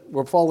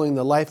We're following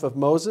the life of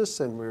Moses,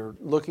 and we're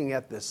looking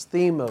at this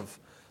theme of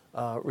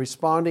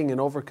responding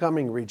and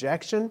overcoming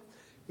rejection.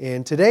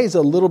 And today's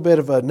a little bit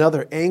of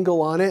another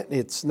angle on it.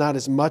 It's not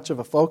as much of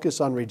a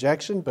focus on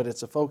rejection, but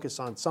it's a focus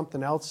on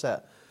something else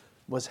that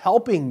was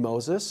helping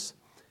Moses.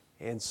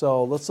 And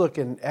so let's look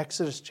in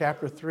Exodus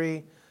chapter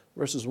 3,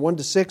 verses 1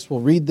 to 6. We'll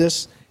read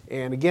this.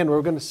 And again,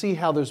 we're going to see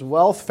how there's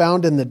wealth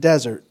found in the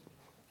desert.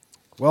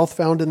 Wealth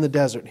found in the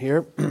desert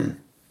here.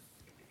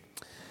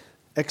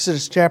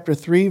 Exodus chapter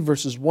 3,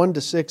 verses 1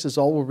 to 6 is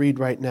all we'll read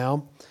right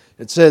now.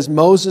 It says,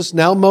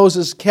 Now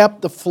Moses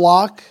kept the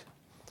flock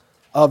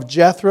of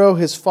Jethro,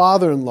 his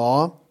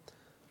father-in-law,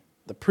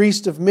 the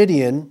priest of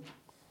Midian,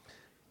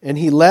 and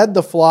he led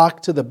the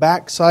flock to the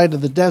backside of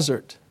the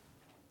desert,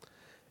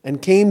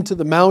 and came to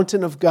the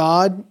mountain of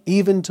God,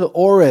 even to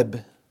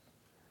Oreb.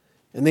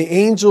 And the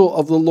angel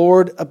of the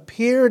Lord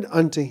appeared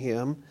unto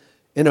him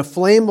in a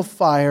flame of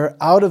fire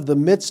out of the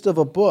midst of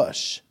a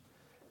bush.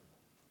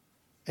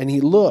 And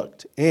he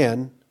looked,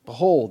 and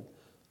behold,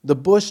 the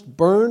bush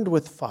burned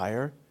with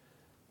fire,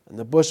 and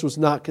the bush was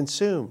not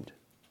consumed.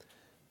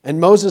 And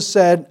Moses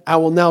said, I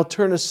will now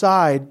turn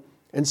aside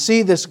and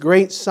see this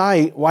great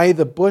sight, why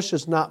the bush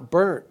is not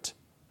burnt.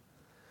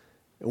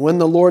 And when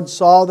the Lord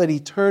saw that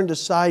he turned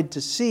aside to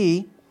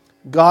see,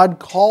 God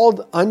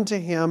called unto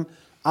him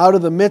out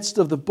of the midst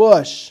of the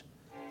bush,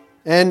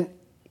 and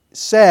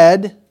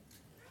said,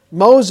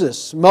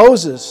 Moses,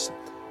 Moses.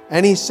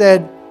 And he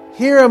said,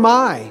 Here am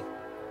I.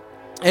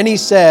 And he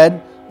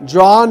said,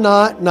 Draw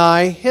not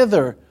nigh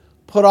hither,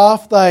 put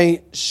off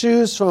thy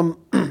shoes from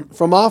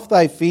off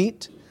thy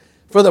feet,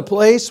 for the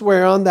place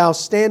whereon thou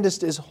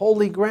standest is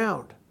holy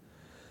ground.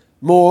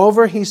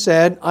 Moreover, he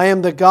said, I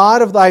am the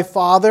God of thy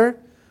father,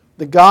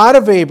 the God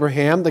of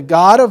Abraham, the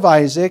God of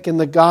Isaac, and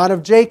the God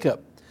of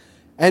Jacob.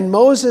 And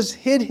Moses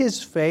hid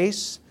his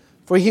face,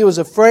 for he was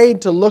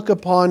afraid to look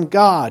upon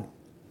God.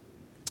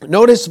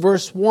 Notice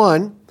verse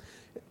 1.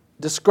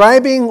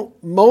 Describing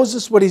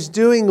Moses, what he's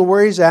doing and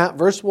where he's at.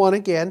 Verse 1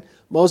 again.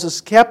 Moses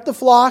kept the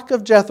flock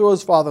of Jethro,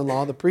 his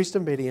father-in-law, the priest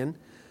of Midian.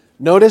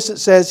 Notice it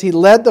says he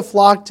led the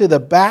flock to the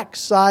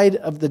backside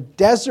of the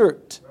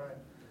desert.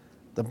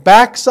 The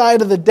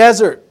backside of the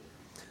desert.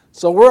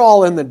 So we're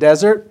all in the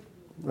desert,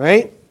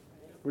 right?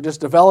 We're just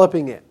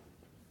developing it.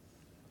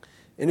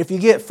 And if you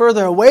get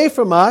further away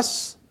from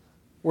us,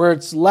 where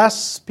it's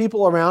less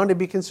people around, it'd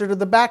be considered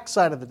the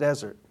backside of the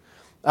desert.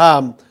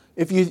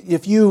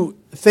 If you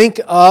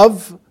think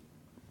of,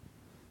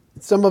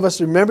 some of us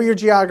remember your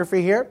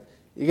geography here.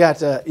 You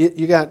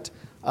got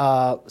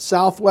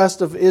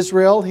southwest of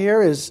Israel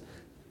here is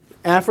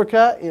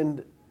Africa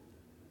and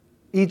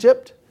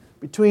Egypt.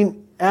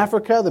 Between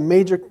Africa, the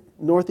major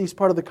northeast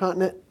part of the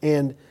continent,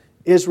 and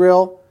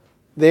Israel,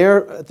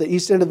 there at the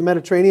east end of the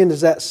Mediterranean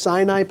is that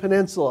Sinai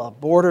Peninsula,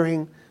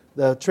 bordering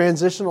the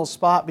transitional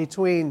spot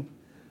between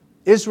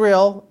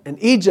Israel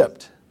and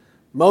Egypt.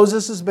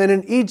 Moses has been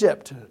in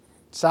Egypt,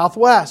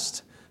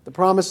 southwest. The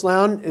Promised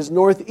Land is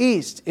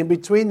northeast. In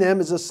between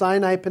them is the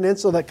Sinai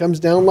Peninsula that comes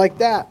down like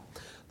that.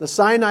 The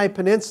Sinai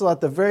Peninsula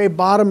at the very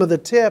bottom of the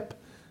tip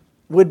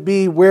would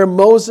be where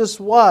Moses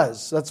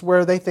was. That's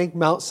where they think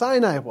Mount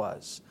Sinai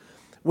was.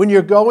 When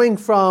you're going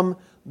from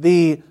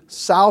the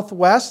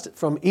southwest,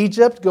 from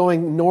Egypt,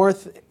 going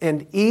north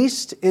and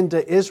east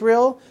into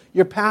Israel,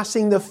 you're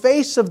passing the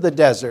face of the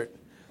desert,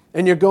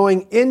 and you're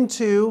going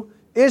into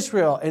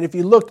Israel. And if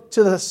you look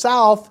to the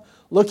south,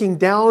 looking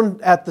down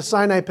at the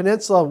Sinai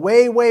Peninsula,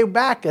 way, way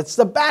back, it's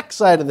the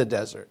backside of the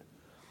desert.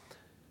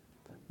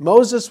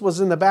 Moses was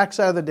in the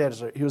backside of the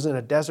desert. He was in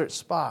a desert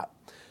spot.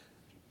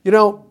 You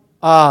know,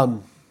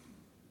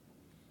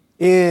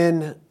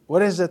 in,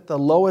 what is it, the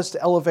lowest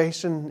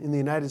elevation in the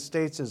United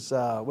States is,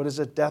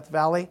 Death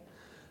Valley?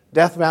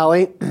 Death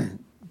Valley.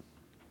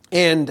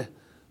 And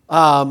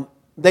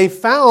somebody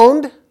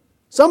found,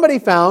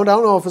 I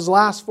don't know if it was the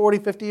last 40,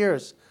 50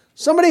 years,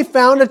 somebody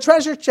found a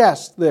treasure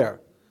chest there.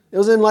 It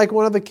was in like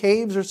one of the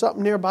caves or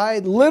something nearby.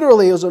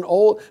 Literally, it was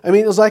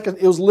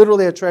it was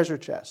literally a treasure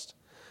chest.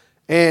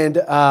 And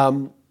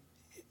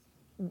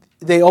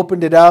they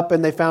opened it up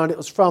and they found it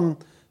was from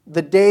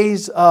the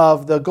days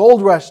of the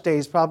gold rush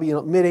days, probably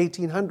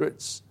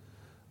mid-1800s.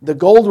 The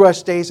gold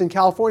rush days in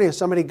California.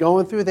 Somebody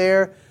going through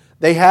there.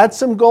 They had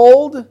some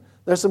gold.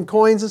 There's some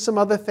coins and some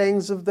other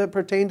things that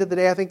pertain to the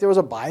day. I think there was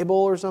a Bible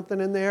or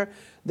something in there.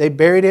 They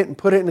buried it and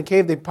put it in a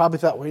cave. They probably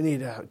thought, we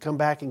need to come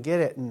back and get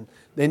it. And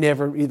they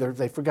never, either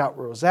they forgot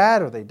where it was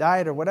at or they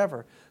died or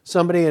whatever.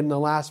 Somebody in the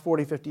last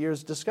 40, 50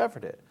 years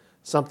discovered it.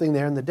 Something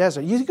there in the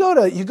desert. You go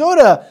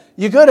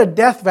to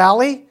Death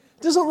Valley.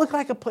 It doesn't look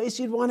like a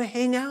place you'd want to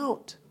hang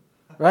out.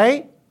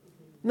 Right?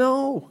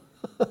 No.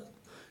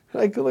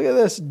 Like, look at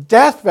this.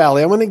 Death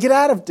Valley. I want to get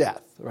out of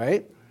death.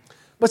 Right?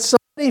 But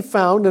somebody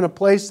found in a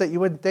place that you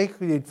wouldn't think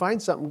you'd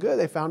find something good,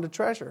 they found a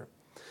treasure.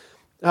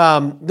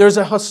 There's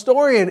a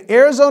historian,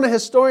 Arizona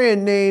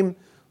historian named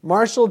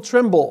Marshall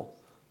Trimble.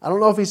 I don't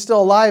know if he's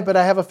still alive, but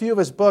I have a few of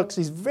his books.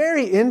 He's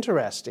very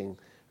interesting,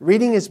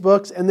 reading his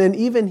books and then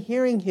even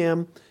hearing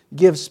him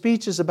give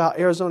speeches about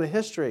Arizona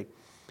history.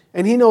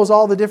 And he knows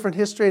all the different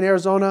history in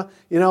Arizona.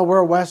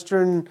 We're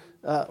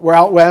we're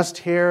out west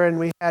here, and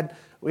we had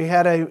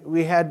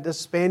the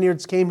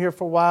Spaniards came here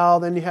for a while.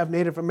 Then you have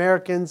Native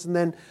Americans, and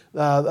then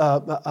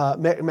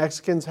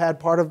Mexicans had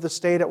part of the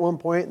state at one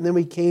point, and then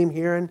we came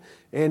here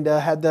and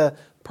had the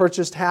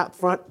purchased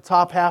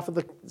top half of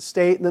the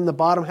state, and then the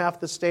bottom half of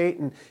the state.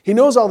 And he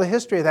knows all the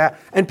history of that.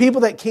 And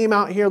people that came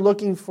out here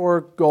looking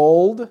for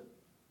gold,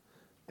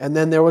 and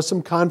then there was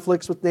some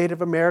conflicts with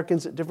Native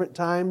Americans at different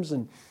times.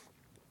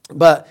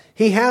 But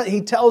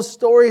he tells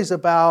stories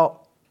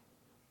about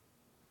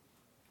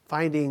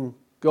finding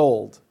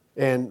gold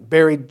and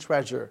buried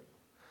treasure.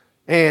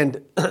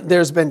 And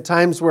there's been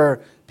times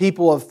where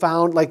people have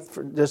found,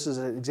 just as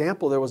an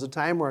example, there was a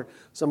time where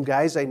some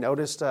guys, I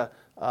noticed a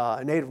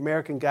Native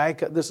American guy,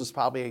 this was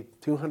probably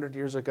 200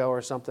 years ago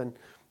or something,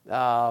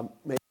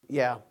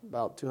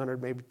 about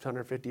 200, maybe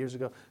 250 years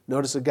ago,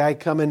 noticed a guy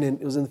coming,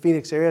 and it was in the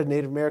Phoenix area. A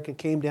Native American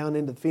came down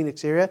into the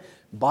Phoenix area,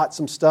 bought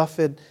some stuff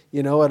at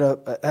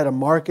a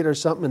market or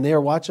something, and they were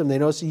watching him. They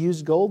noticed he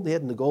used gold. They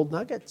had the gold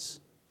nuggets.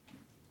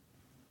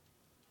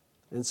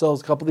 And so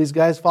a couple of these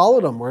guys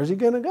followed him. Where's he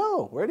going to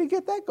go? Where did he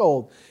get that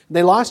gold? And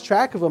they lost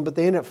track of him, but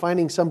they ended up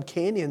finding some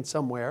canyon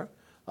somewhere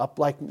up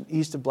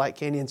east of Black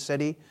Canyon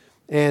City.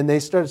 And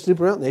they started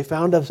snooping around. And they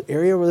found an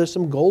area where there's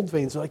some gold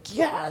veins. They're like,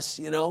 yes,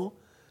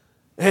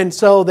 And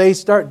so they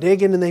start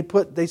digging, and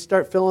they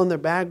start filling their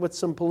bag with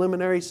some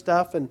preliminary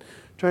stuff and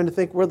trying to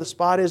think where the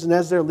spot is. And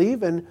as they're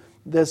leaving,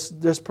 this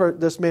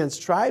man's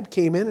tribe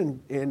came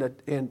in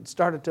and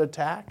started to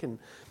attack. And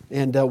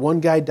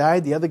one guy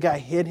died. The other guy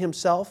hid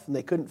himself, and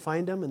they couldn't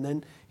find him. And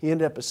then he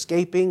ended up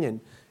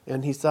escaping.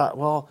 And he thought,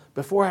 well,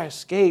 before I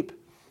escape,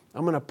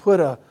 I'm going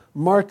to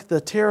mark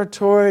the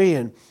territory.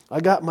 And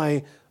I got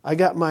my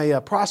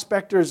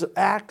prospector's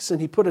axe. And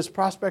he put his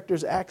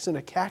prospector's axe in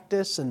a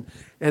cactus. And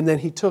then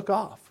he took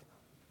off.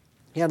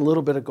 He had a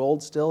little bit of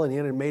gold still, and he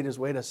had made his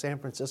way to San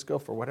Francisco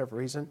for whatever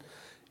reason,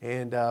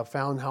 and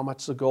found how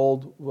much the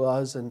gold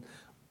was and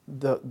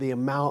the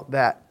amount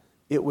that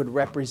it would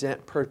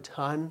represent per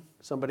ton.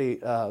 Somebody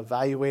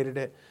evaluated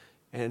it,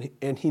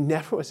 and he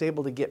never was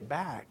able to get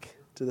back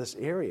to this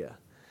area.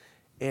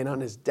 And on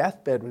his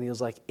deathbed, when he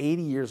was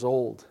 80 years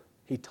old,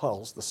 he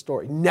tells the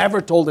story. He never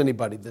told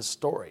anybody this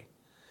story.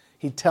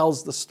 He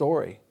tells the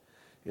story.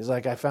 He's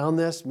like, I found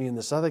this, me and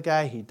this other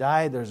guy, he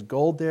died, there's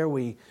gold there,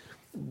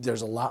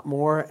 there's a lot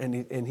more,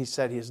 and he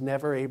said he's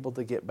never able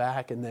to get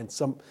back, and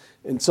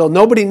so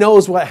nobody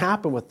knows what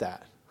happened with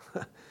that.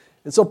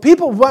 And so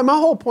my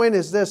whole point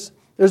is this: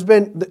 there's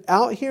been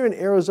out here in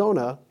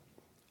Arizona,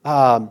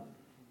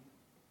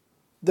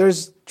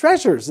 there's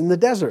treasures in the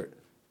desert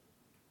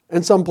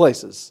in some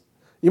places.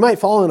 You might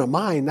fall in a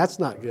mine, that's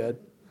not good.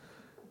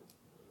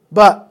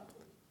 But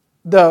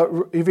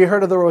have you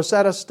heard of the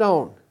Rosetta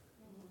Stone?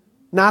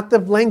 Not the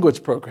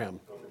language program.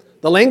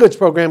 The language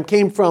program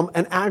came from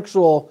an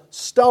actual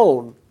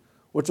stone,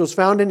 which was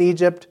found in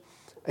Egypt.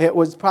 It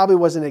probably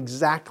wasn't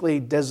exactly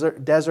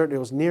desert. It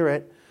was near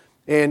it.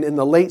 And in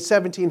the late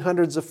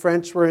 1700s, the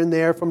French were in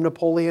there from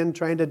Napoleon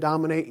trying to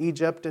dominate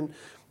Egypt. And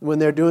when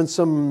they're doing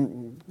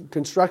some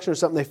construction or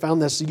something, they found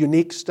this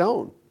unique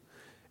stone.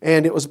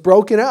 And it was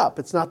broken up.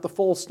 It's not the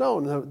full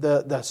stone.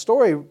 The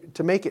story,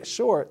 to make it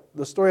short,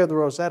 the story of the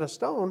Rosetta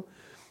Stone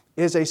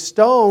is a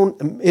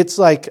stone. It's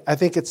I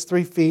think it's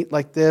 3 feet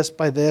like this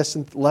by this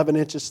and 11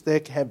 inches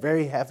thick,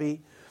 very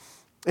heavy.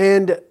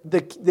 And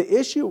the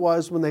issue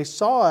was when they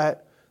saw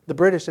it, the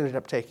British ended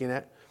up taking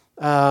it.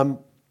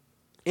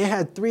 It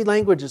had 3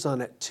 languages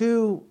on it,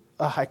 2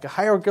 like a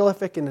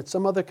hieroglyphic and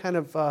some other kind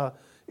of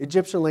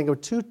Egyptian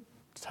language,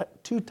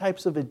 two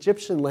types of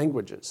Egyptian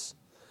languages.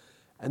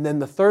 And then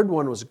the third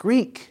one was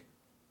Greek.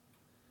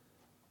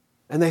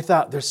 And they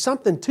thought, there's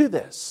something to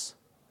this.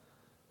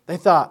 They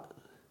thought,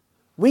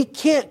 we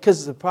can't,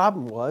 because the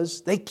problem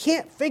was, they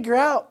can't figure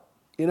out,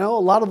 a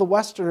lot of the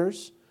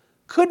Westerners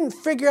couldn't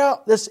figure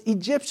out this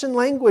Egyptian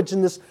language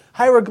and this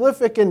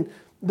hieroglyphic and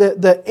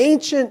the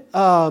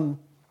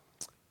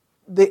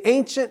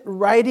ancient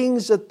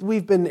writings that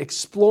we've been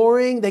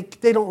exploring.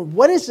 They don't,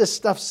 what is this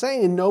stuff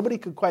saying? And nobody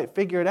could quite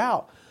figure it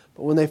out.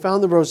 But when they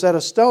found the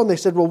Rosetta Stone, they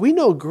said, well, we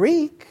know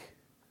Greek.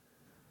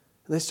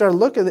 And they started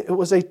looking. It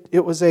was a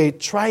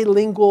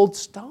trilingual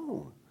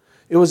stone.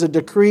 It was a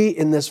decree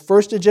in this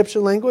first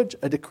Egyptian language,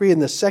 a decree in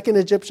the second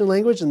Egyptian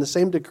language, and the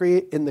same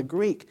decree in the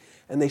Greek.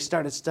 And they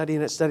started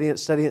studying it,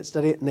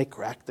 and they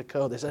cracked the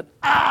code. They said,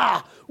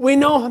 we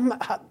know,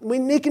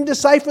 we can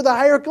decipher the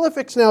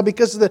hieroglyphics now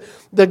because of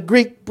the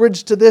Greek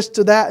bridge to this,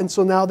 to that. And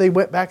so now they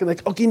went back and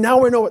okay, now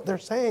we know what they're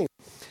saying.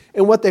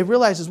 And what they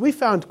realized is we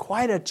found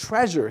quite a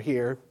treasure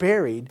here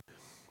buried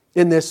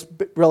in this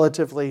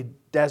relatively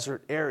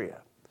desert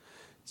area.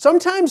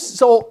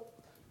 So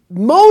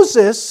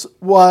Moses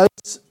was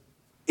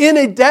in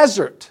a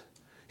desert.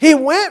 He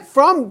went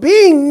from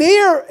being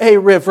near a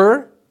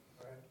river.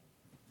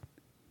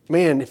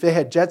 Man, if they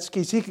had jet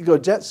skis, he could go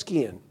jet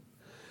skiing.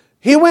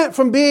 He went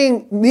from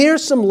being near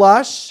some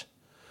lush,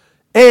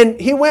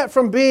 and he went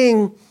from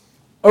being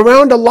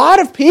around a lot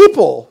of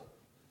people,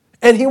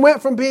 and he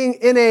went from being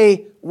in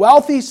a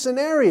wealthy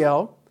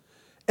scenario,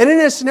 And in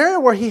a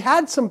scenario where he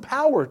had some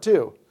power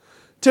too,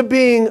 to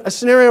being a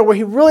scenario where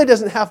he really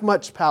doesn't have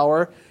much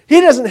power,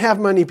 he doesn't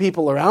have many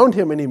people around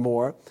him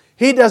anymore,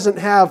 he doesn't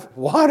have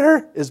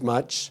water as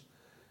much,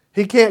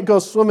 he can't go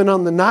swimming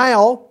on the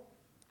Nile,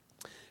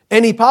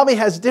 and he probably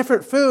has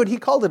different food. He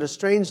called it a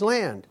strange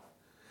land.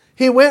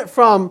 He went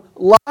from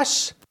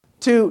lush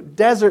to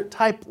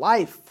desert-type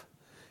life.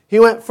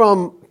 He went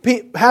from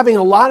having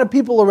a lot of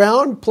people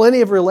around, plenty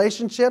of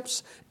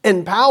relationships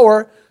and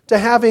power, to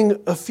having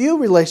a few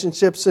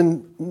relationships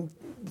and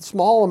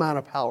small amount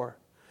of power.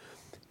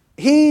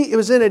 He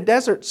was in a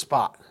desert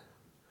spot.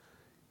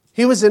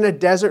 He was in a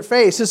desert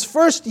phase. His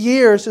first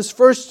years, his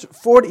first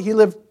 40, he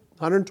lived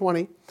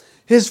 120.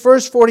 His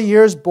first 40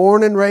 years,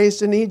 born and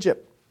raised in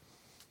Egypt.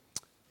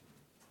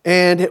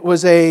 And it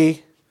was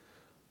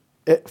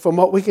from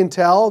what we can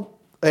tell,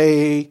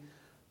 a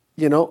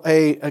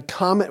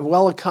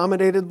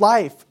well-accommodated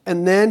life.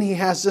 And then he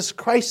has this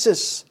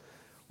crisis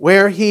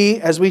where he,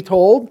 as we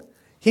told,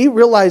 he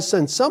realized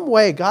in some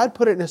way, God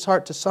put it in his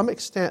heart to some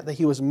extent that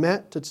he was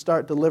meant to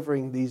start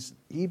delivering these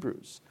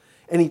Hebrews.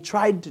 And he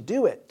tried to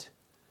do it.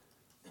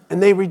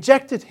 And they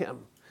rejected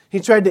him.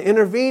 He tried to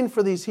intervene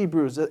for these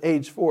Hebrews at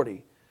age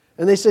 40.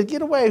 And they said,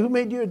 "Get away, who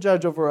made you a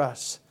judge over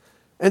us?"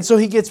 And so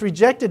he gets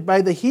rejected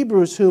by the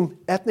Hebrews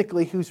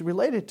who's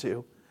related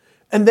to.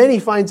 And then he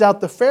finds out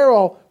the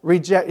Pharaoh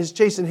is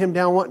chasing him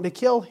down, wanting to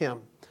kill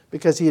him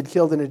because he had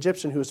killed an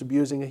Egyptian who was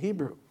abusing a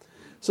Hebrew.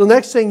 So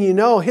next thing you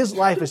know, his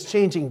life is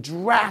changing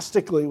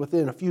drastically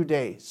within a few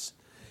days.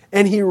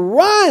 And he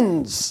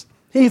runs.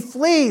 He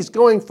flees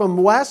going from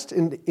west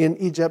in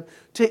Egypt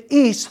to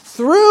east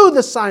through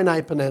the Sinai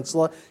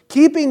Peninsula,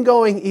 keeping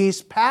going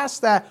east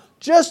past that,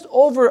 just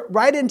over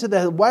right into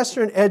the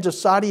western edge of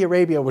Saudi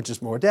Arabia, which is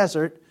more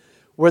desert,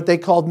 what they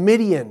called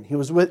Midian. He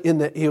was with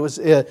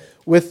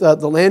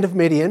the land of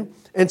Midian.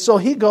 And so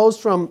he goes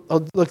from,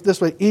 look this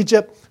way,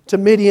 Egypt to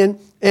Midian,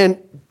 and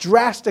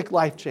drastic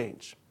life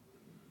change.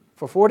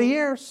 For 40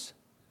 years,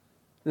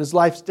 and his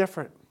life's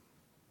different.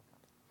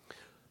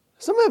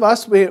 Some of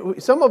us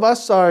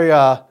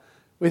are,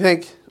 we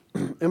think,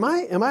 am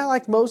I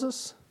like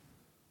Moses?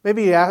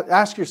 Maybe you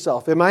ask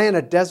yourself, am I in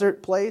a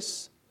desert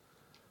place?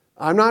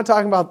 I'm not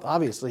talking about,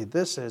 obviously,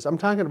 I'm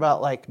talking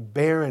about like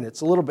barren.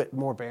 It's a little bit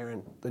more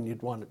barren than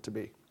you'd want it to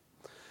be.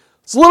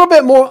 It's a little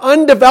bit more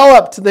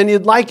undeveloped than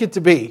you'd like it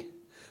to be.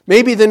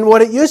 Maybe than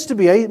what it used to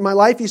be. My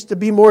life used to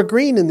be more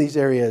green in these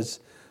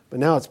areas, but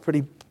now it's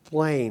pretty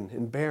plain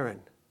and barren.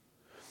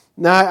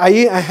 Now, I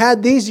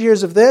had these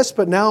years of this,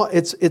 but now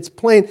it's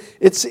plain.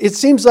 It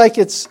seems like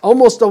it's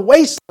almost a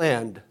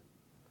wasteland.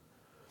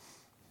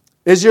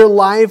 Is your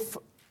life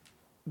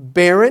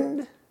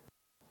barren?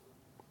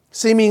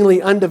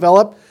 Seemingly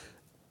undeveloped?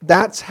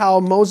 That's how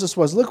Moses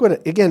was. Look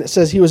what it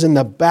says he was in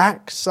the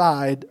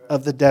backside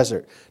of the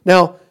desert.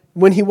 Now,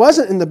 when he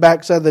wasn't in the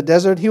backside of the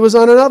desert, he was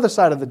on another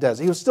side of the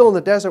desert. He was still in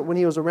the desert when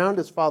he was around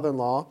his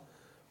father-in-law,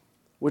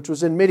 which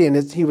was in Midian.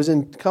 He was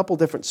in a couple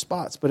different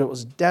spots, but it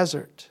was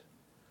desert.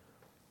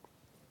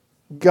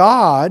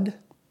 God,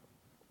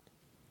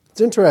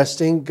 it's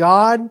interesting,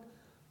 God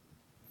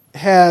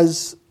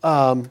has,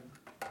 in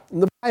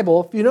the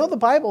Bible, if you know the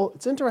Bible,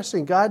 it's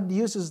interesting, God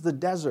uses the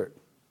desert.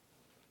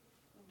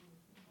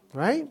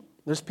 Right?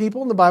 There's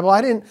people in the Bible.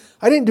 I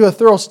didn't do a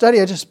thorough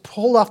study. I just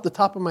pulled off the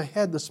top of my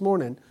head this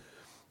morning.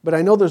 But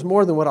I know there's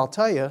more than what I'll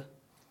tell you.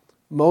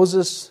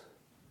 Moses,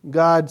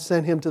 God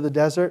sent him to the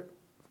desert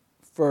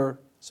for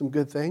some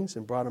good things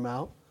and brought him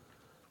out.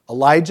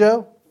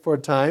 Elijah, for a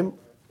time,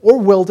 or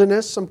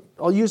wilderness,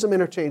 I'll use them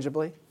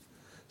interchangeably,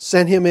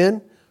 sent him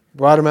in,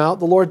 brought him out.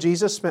 The Lord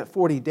Jesus spent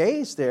 40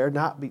 days there,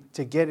 not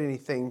to get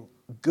anything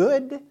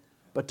good,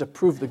 but to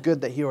prove the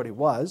good that he already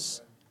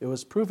was. It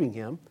was proving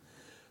him.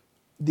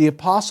 The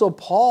Apostle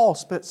Paul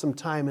spent some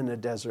time in the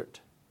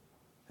desert,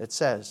 it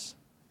says,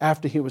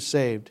 after he was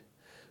saved.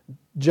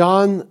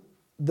 John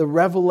the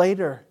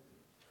Revelator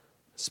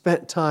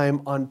spent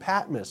time on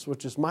Patmos,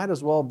 which might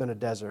as well have been a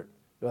desert.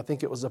 I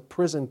think it was a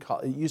prison.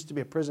 It used to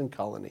be a prison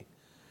colony.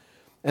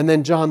 And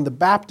then John the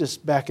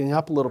Baptist, backing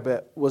up a little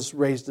bit, was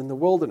raised in the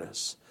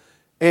wilderness.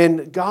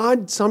 And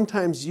God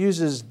sometimes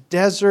uses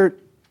desert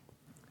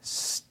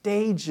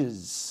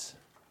stages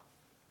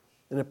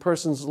in a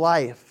person's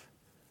life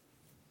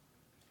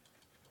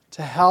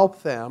to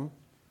help them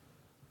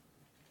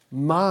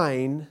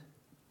mine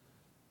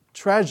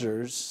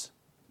treasures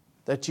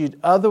that you'd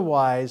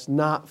otherwise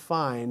not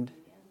find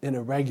in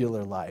a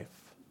regular life.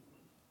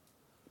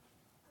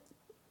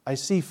 I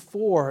see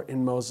 4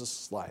 in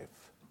Moses' life.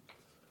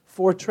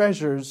 4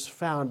 treasures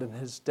found in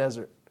his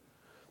desert.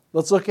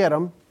 Let's look at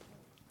them.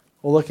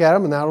 We'll look at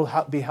them, and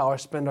that'll be how I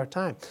spend our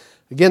time.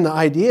 Again, the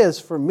idea is,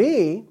 for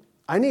me,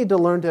 I need to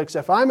learn to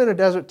accept. If I'm in a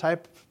desert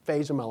type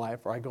phase of my life,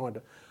 or I go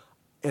into,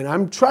 and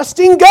I'm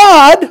trusting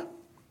God,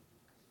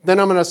 then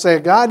I'm going to say,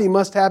 God, you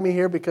must have me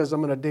here because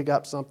I'm going to dig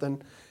up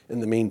something in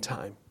the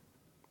meantime.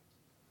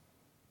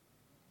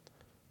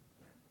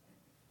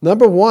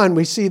 Number 1,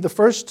 we see the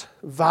first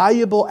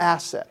valuable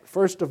asset.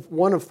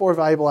 One of 4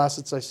 valuable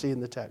assets I see in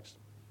the text.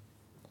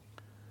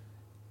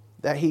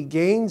 that he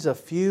gains a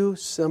few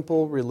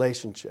simple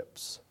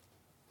relationships.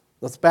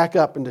 Let's back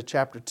up into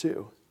chapter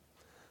 2.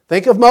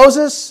 Think of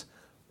Moses,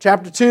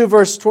 chapter 2,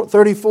 verse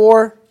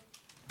 34.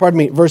 Pardon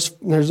me, there's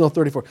no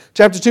 34.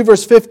 Chapter 2,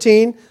 verse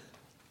 15.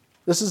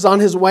 This is on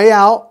his way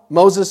out.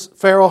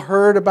 Pharaoh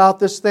heard about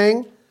this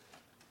thing.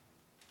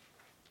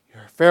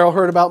 Pharaoh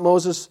heard about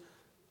Moses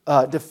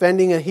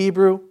defending a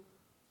Hebrew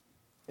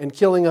and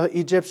killing an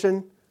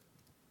Egyptian.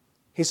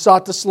 He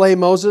sought to slay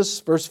Moses,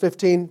 verse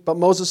 15. But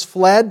Moses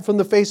fled from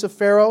the face of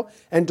Pharaoh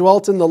and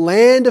dwelt in the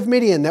land of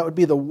Midian. That would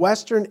be the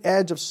western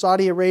edge of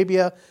Saudi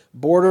Arabia,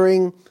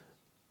 bordering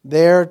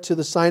there to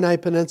the Sinai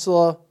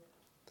Peninsula.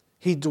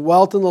 He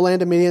dwelt in the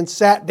land of Midian,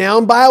 sat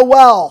down by a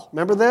well.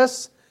 Remember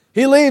this?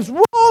 He leaves.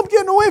 Whoa, I'm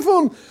getting away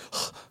from him.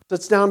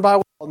 Sits down by a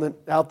well and then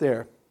out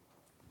there.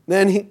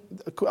 Then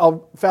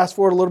I'll fast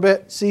forward a little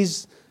bit,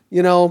 sees,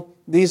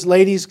 these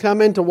ladies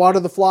come in to water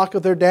the flock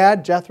of their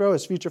dad, Jethro,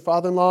 his future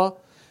father-in-law.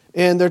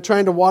 And they're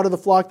trying to water the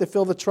flock. They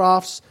fill the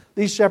troughs.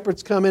 These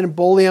shepherds come in and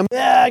bully them.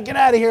 Yeah, get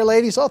out of here,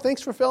 ladies. Oh,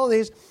 thanks for filling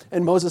these.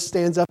 And Moses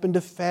stands up and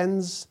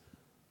defends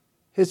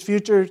his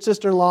future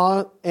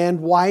sister-in-law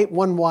and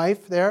one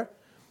wife there.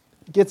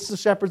 Gets the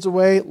shepherds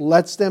away,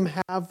 lets them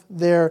have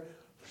their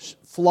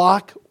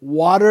flock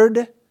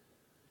watered.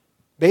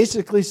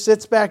 Basically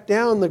sits back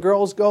down. The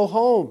girls go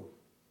home.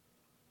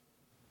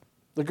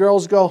 The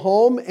girls go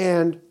home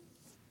and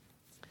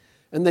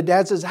the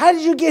dad says, how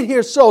did you get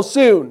here so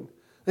soon?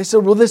 They said,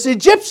 well, this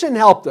Egyptian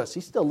helped us. He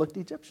still looked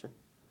Egyptian.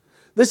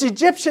 This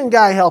Egyptian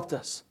guy helped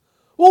us.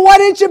 Well, why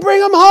didn't you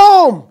bring him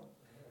home?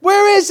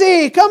 Where is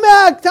he? Come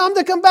back. Tell him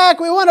to come back.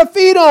 We want to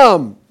feed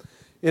him.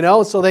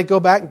 So they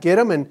go back and get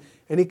him, and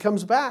he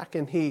comes back,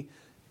 and he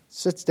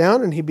sits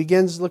down, and he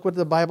begins, look what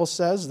the Bible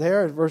says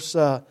there at verse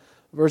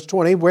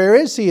 20. Where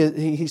is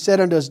he? He said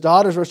unto his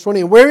daughters, verse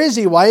 20, where is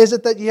he? Why is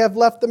it that you have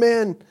left the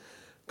man?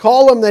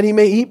 Call him that he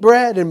may eat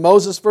bread. And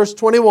Moses, verse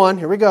 21,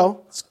 here we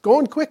go. It's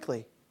going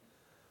quickly.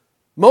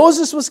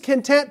 Moses was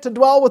content to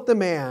dwell with the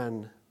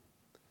man.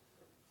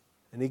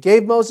 And he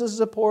gave Moses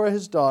Zipporah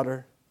his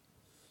daughter,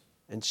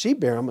 and she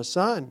bare him a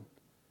son.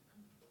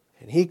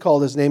 And he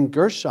called his name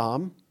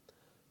Gershom,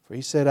 for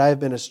he said, I have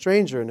been a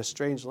stranger in a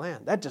strange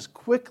land. That just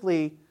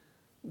quickly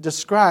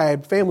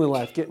described family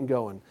life getting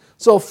going.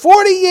 So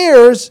 40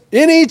 years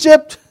in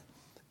Egypt,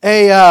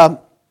 a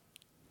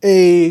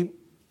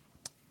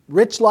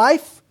rich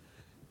life,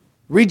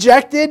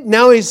 rejected.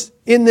 Now he's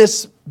in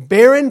this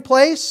barren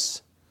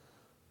place.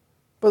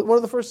 But one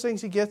of the first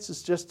things he gets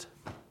is just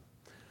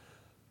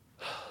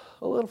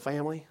a little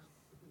family.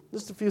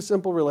 Just a few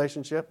simple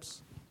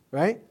relationships,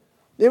 right?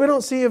 They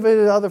don't see if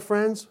it other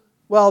friends.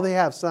 Well, they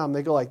have some.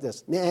 They go like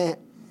this. Nah.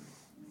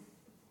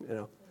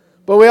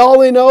 But all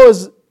we know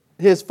is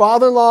his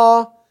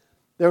father-in-law.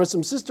 There were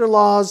some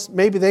sister-in-laws.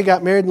 Maybe they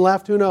got married and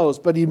left. Who knows?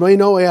 But he may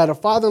know he had a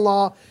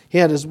father-in-law. He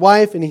had his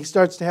wife, and he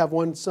starts to have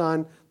one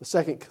son. The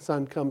second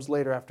son comes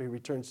later after he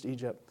returns to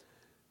Egypt.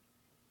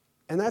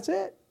 And that's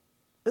it.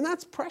 And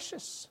that's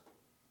precious.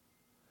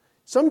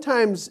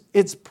 Sometimes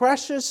it's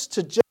precious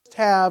to just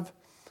have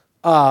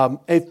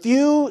a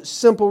few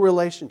simple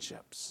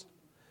relationships.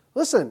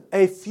 Listen,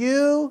 a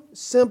few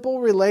simple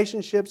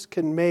relationships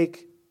can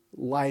make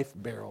life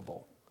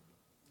bearable.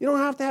 You don't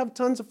have to have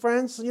tons of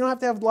friends. You don't have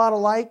to have a lot of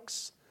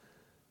likes.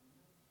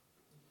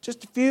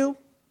 Just a few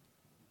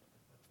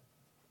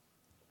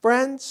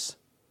friends.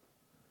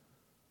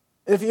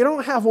 And if you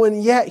don't have one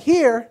yet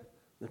here,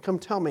 then come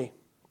tell me.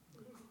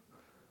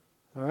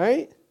 All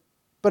right?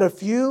 But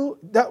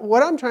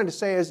what I'm trying to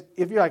say is,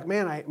 if you're like,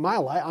 man, my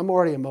life, I'm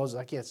already in Moses.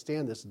 I can't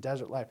stand this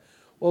desert life.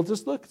 Well,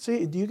 just look,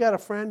 see, do you got a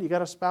friend? You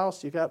got a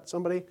spouse? You got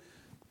somebody?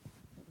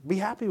 Be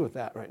happy with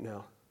that right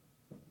now.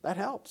 That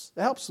helps.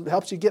 It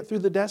helps you get through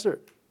the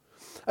desert.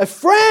 A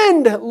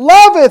friend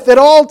loveth at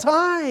all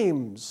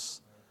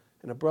times,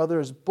 and a brother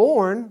is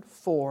born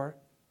for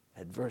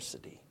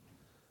adversity.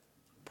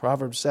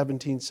 Proverbs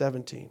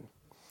 17:17.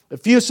 A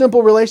few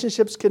simple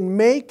relationships can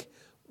make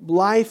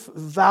life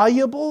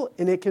valuable,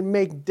 and it can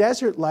make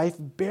desert life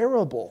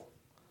bearable.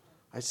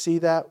 I see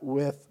that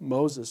with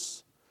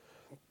Moses.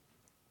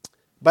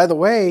 By the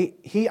way,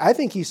 I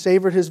think he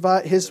savored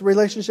his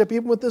relationship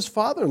even with his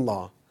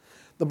father-in-law.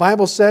 The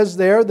Bible says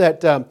there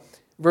that,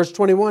 verse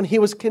 21, he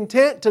was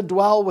content to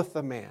dwell with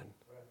the man.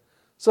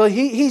 So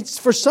he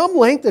for some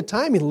length of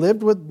time, he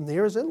lived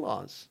near his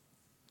in-laws.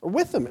 Or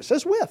with them, it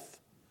says with.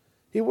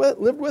 He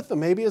lived with them.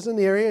 Maybe he was in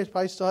the area, he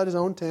probably still had his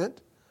own tent.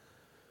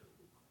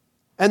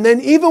 And then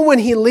even when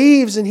he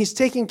leaves and he's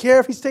taking care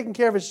of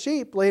his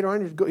sheep later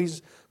on,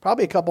 he's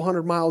probably a couple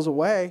hundred miles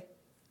away.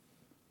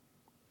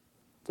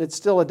 It's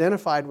still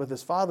identified with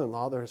his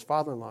father-in-law. They're his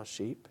father-in-law's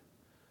sheep.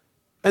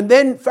 And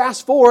then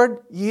fast forward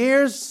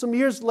some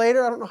years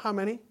later, I don't know how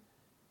many.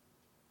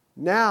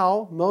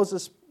 Now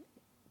Moses,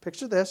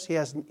 picture this,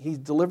 he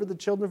delivered the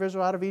children of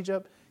Israel out of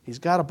Egypt. He's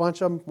got a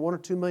bunch of them, 1 or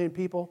 2 million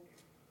people.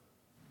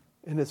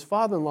 And his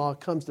father-in-law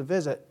comes to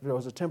visit. There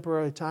was a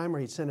temporary time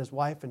where he'd send his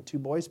wife and 2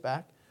 boys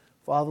back.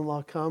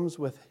 Father-in-law comes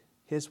with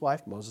his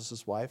wife,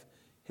 Moses' wife,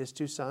 his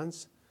 2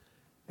 sons,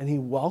 and he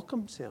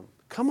welcomes him.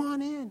 Come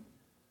on in.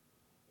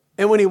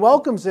 And when he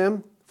welcomes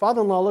him,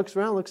 father-in-law looks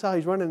around, looks how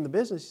he's running the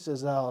business. He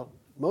says,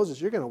 Moses,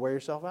 you're going to wear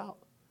yourself out.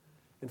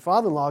 And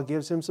father-in-law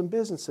gives him some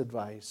business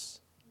advice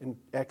in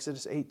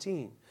Exodus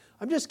 18.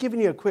 I'm just giving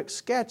you a quick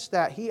sketch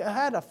that he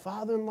had a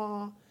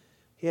father-in-law,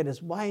 he had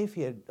his wife,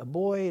 he had a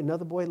boy,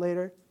 another boy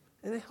later,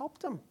 and it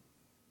helped him.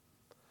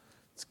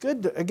 It's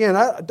good to, again,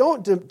 I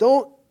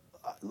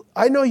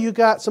know you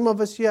got, some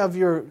of us, you have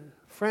your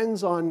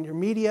friends on your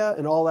media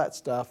and all that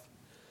stuff.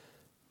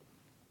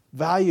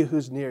 Value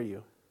who's near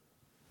you.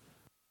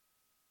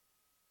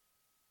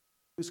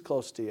 Who's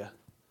close to you.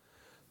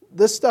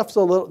 This stuff's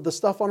the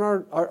stuff on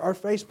our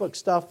Facebook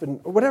stuff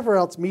and whatever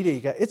else media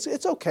you got,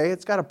 it's okay,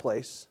 it's got a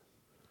place.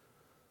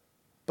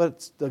 But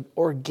it's the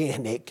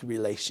organic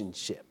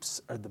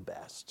relationships are the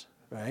best,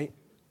 right?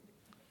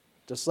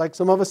 Just like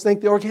some of us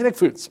think the organic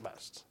food's the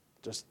best.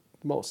 Just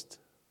most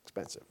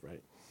expensive,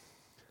 right?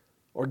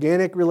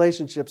 Organic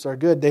relationships are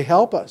good. They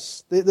help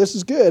us. This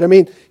is good. I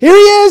mean, here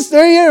he is.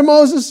 There you are,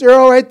 Moses. You're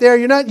all right there.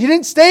 You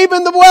didn't stay in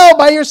the well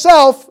by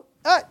yourself.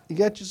 You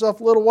got yourself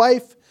a little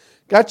wife.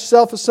 Got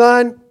yourself a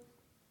son.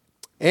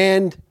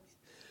 And,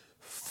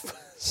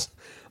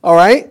 all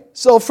right.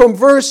 So from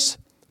verse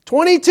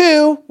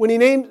 22, when he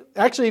named,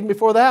 actually even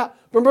before that,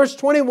 from verse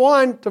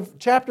 21 to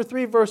chapter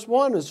 3, verse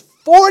 1 is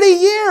 40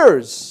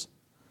 years.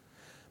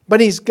 But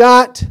he's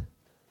got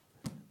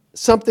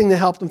something to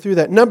help them through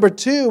that. Number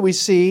 2, we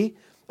see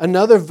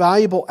another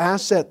valuable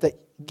asset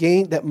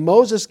that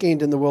Moses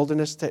gained in the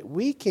wilderness that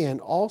we can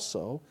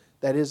also,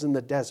 that is in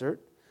the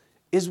desert,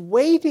 is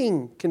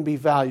waiting can be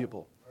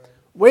valuable.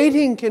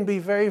 Waiting can be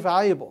very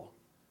valuable.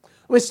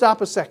 Let me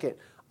stop a second.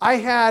 I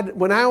had,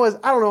 when I was,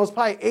 it was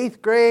probably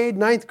 8th grade,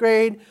 9th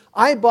grade,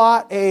 I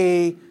bought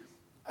I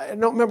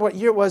don't remember what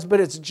year it was, but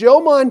it's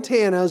Joe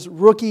Montana's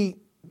rookie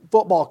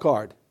football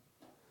card.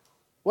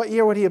 What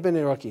year would he have been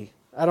a rookie?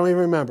 I don't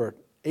even remember.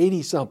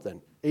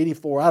 80-something,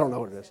 84, I don't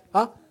know what it is.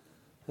 Huh?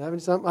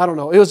 70-something? I don't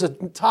know. It was a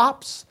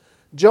Topps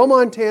Joe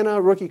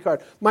Montana rookie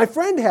card. My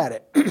friend had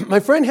it.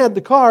 My friend had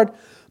the card.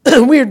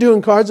 We were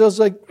doing cards. I was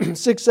like 6th,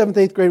 7th,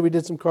 8th grade. We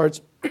did some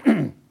cards.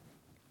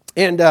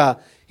 And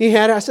he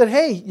had it. I said,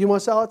 hey, you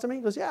want to sell it to me?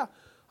 He goes, yeah.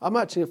 How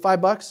much?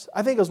 $5?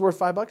 I think it was worth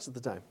 $5 at the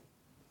time.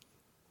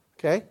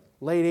 Okay?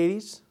 Late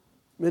 80s,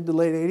 mid to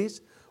late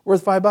 80s.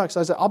 Worth $5.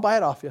 I said, I'll buy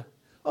it off you.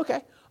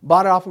 Okay.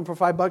 Bought it off him for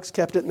 $5,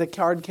 kept it in the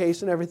card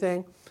case and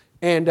everything.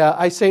 And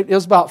I saved, it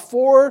was about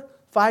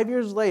 4-5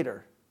 years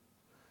later.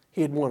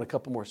 He had won a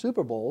couple more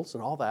Super Bowls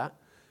and all that.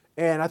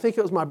 And I think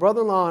it was my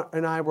brother-in-law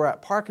and I were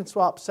at Park and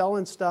Swap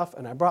selling stuff,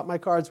 and I brought my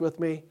cards with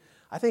me.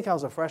 I think I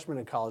was a freshman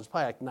in college,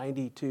 probably like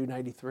 92,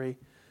 93.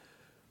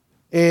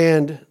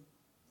 And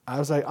I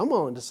was like, I'm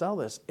willing to sell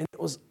this. And it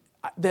was,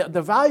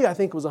 the value I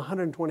think was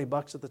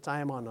 $120 at the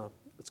time on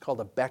it's called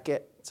a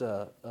Beckett. It's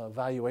a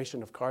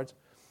valuation of cards.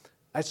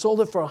 I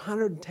sold it for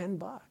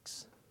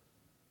 $110.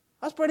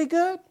 That's pretty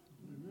good.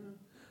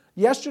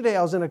 Yesterday,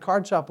 I was in a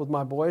card shop with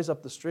my boys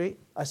up the street.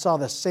 I saw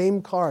the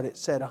same card. It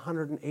said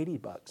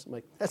 $180. I'm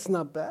like, that's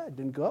not bad.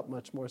 Didn't go up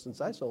much more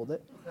since I sold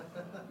it.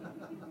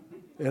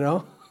 You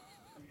know?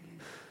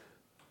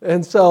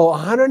 And so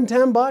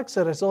 $110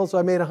 that I sold, so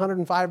I made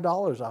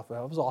 $105 off of it.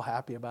 I was all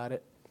happy about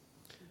it.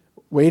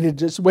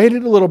 Just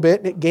waited a little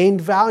bit, and it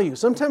gained value.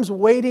 Sometimes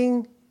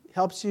waiting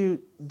helps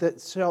you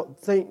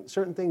think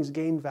certain things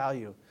gain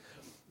value.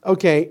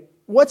 Okay,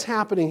 what's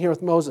happening here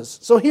with Moses?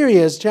 So here he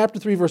is, chapter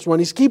 3, verse 1.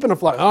 He's keeping a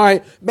flock. All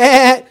right,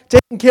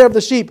 taking care of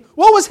the sheep.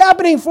 What was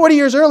happening 40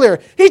 years earlier?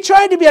 He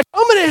tried to be like,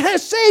 I'm going to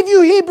save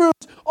you Hebrews.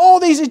 All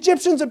these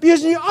Egyptians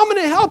abusing you. I'm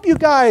going to help you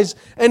guys.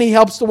 And he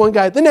helps the one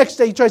guy. The next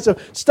day he tries to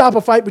stop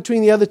a fight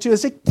between the other two. They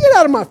say, get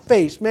out of my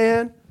face,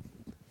 man.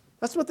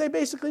 That's what they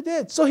basically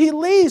did. So he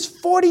leaves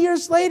 40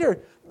 years later.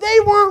 They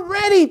weren't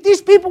ready.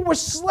 These people were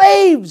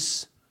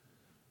slaves.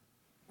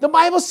 The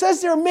Bible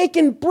says they're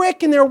making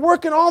brick and they're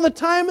working all the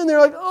time and they're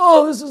like,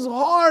 oh, this is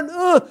hard.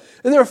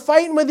 And they're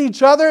fighting with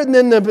each other, and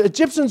then the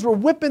Egyptians were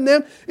whipping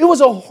them. It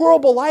was a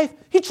horrible life.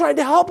 He tried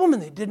to help them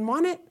and they didn't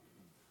want it.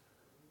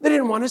 They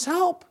didn't want his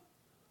help.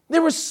 They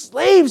were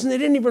slaves and they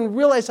didn't even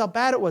realize how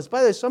bad it was.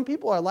 By the way, some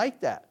people are like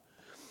that.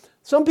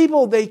 Some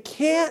people, they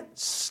can't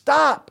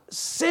stop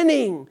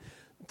sinning.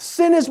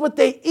 Sin is what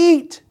they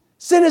eat.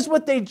 Sin is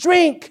what they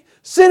drink.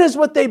 Sin is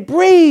what they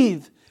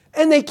breathe.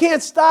 And they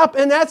can't stop,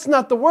 and that's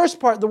not the worst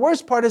part. The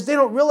worst part is they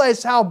don't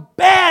realize how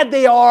bad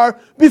they are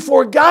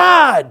before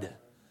God.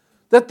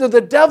 That they're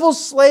the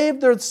devil's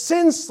slave, they're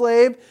sin's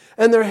slave,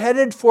 and they're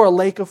headed for a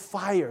lake of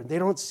fire. They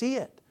don't see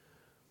it.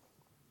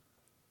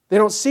 They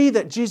don't see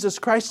that Jesus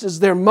Christ is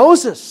their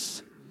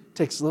Moses. It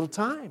takes a little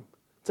time.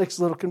 It takes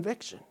a little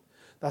conviction.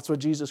 That's what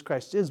Jesus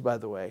Christ is, by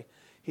the way.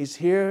 He's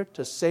here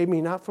to save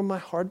me not from my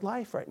hard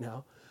life right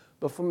now,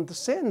 but from the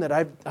sin that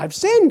I've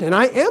sinned, and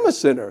I am a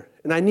sinner,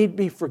 and I need to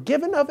be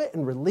forgiven of it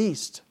and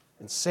released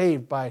and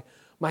saved by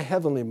my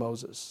heavenly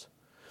Moses.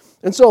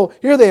 And so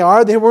here they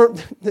are.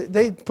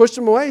 They pushed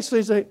him away. So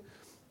he's like,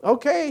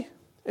 okay.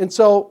 And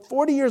so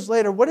 40 years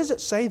later, what does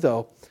it say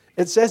though?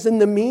 It says in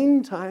the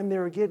meantime they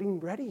were getting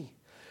ready.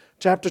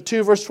 Chapter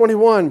 2, verse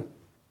 21,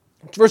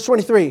 verse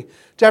 23.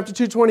 Chapter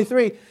 2,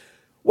 23.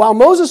 While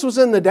Moses was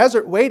in the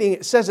desert waiting,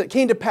 it says it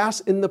came to pass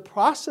in the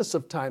process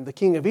of time. The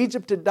king of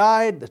Egypt had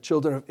died. The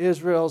children of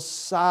Israel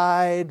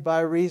sighed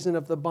by reason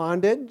of the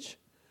bondage.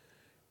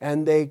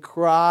 And they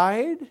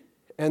cried,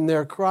 and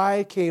their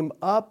cry came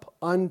up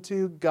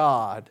unto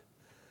God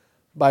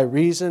by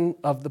reason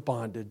of the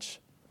bondage.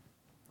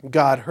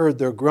 God heard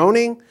their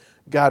groaning.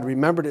 God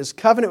remembered his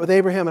covenant with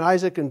Abraham and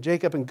Isaac and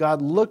Jacob, and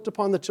God looked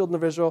upon the children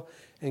of Israel,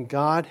 and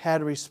God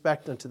had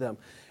respect unto them.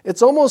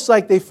 It's almost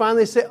like they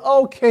finally say,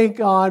 okay,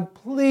 God,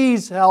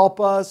 please help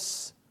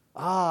us.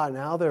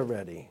 Now they're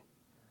ready.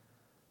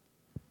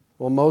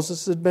 Well,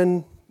 Moses had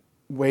been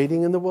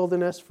waiting in the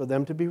wilderness for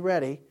them to be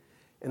ready.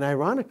 And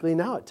ironically,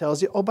 now it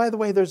tells you, oh, by the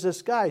way, there's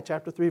this guy,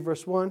 chapter 3,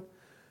 verse 1,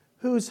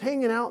 who's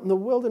hanging out in the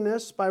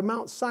wilderness by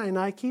Mount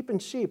Sinai keeping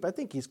sheep. I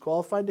think he's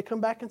qualified to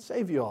come back and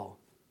save you all.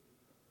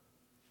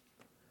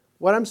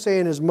 What I'm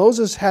saying is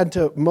Moses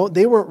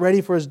they weren't ready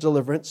for his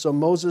deliverance, so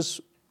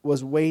Moses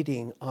was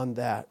waiting on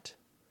that.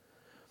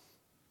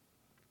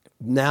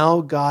 Now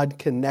God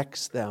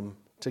connects them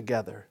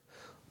together.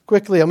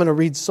 Quickly, I'm going to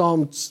read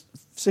Psalm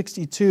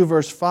 62,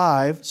 verse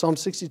 5. Psalm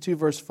 62,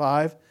 verse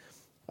 5,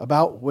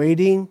 about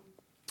waiting.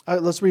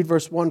 Let's read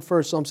verse 1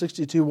 first. Psalm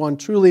 62, 1.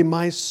 Truly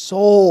my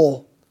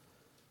soul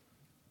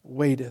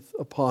waiteth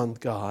upon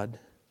God.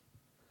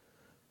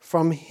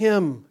 From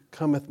him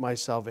cometh my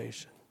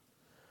salvation.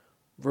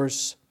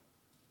 Verse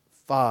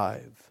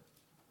 5.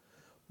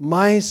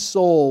 My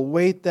soul,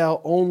 wait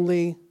thou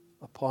only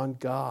upon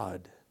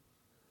God,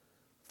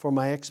 for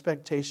my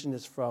expectation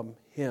is from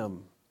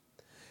him.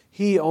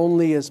 He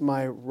only is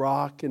my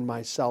rock and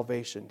my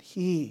salvation.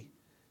 He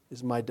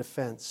is my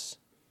defense.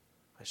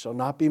 I shall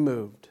not be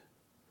moved.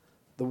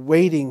 The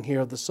waiting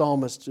here of the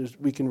psalmist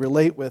we can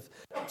relate with.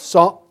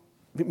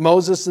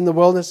 Moses in the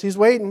wilderness, he's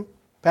waiting,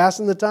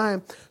 passing the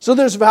time. So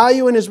there's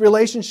value in his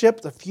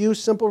relationships, a few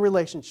simple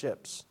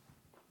relationships.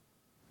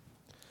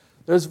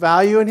 There's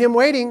value in him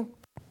waiting.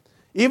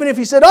 Even if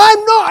he said,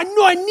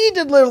 I need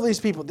to deliver these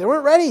people. They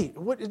weren't ready.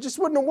 It just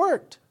wouldn't have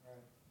worked.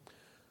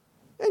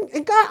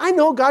 And God, I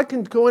know God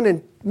can go in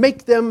and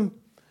make them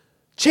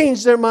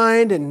change their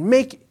mind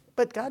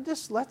but God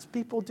just lets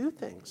people do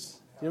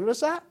things. You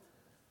notice that?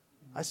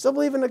 I still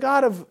believe in a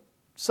God of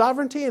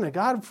sovereignty and a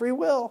God of free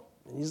will.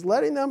 And he's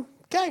letting them.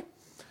 Okay.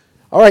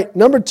 All right.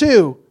 Number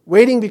 2,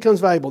 waiting becomes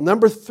valuable.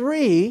 Number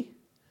 3,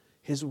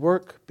 his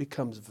work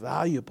becomes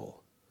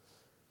valuable.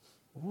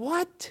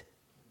 What?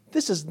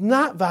 This is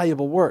not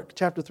valuable work.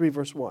 Chapter 3,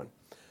 verse 1.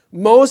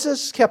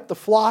 Moses kept the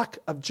flock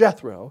of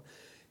Jethro,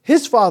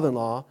 his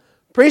father-in-law,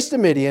 priest of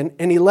Midian,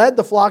 and he led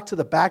the flock to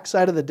the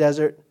backside of the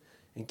desert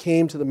and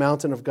came to the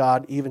mountain of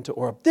God, even to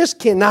Oreb. This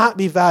cannot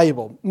be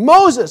valuable.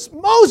 Moses,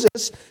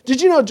 did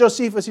you know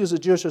Josephus, he was a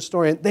Jewish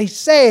historian,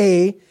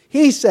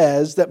 he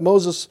says that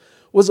Moses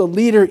was a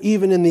leader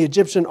even in the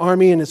Egyptian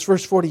army in his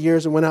first 40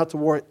 years and went out to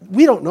war.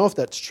 We don't know if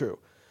that's true.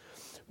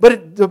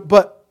 But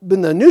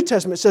in the New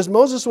Testament it says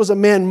Moses was a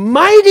man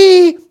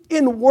mighty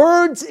in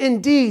words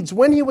and deeds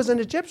when he was an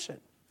Egyptian.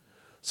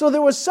 So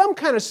there was some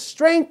kind of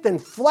strength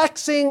and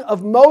flexing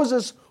of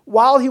Moses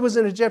while he was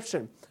an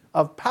Egyptian,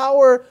 of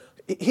power.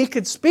 He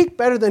could speak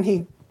better than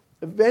he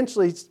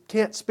eventually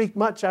can't speak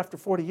much after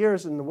 40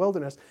 years in the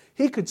wilderness.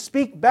 He could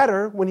speak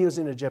better when he was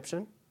an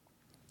Egyptian,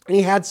 and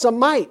he had some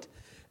might.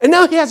 And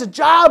now he has a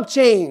job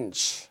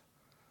change.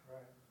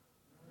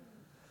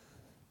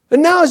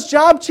 And now his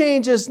job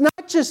change is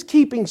not just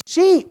keeping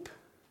sheep.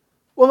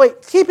 Well,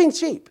 wait, keeping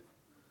sheep.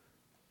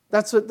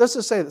 Let's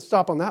just say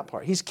stop on that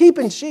part. He's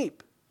keeping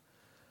sheep.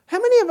 How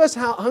many of us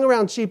hung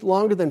around sheep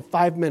longer than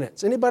 5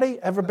 minutes? Anybody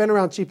ever been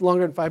around sheep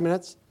longer than 5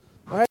 minutes?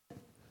 All right.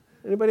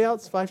 Anybody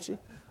else? 5 sheep?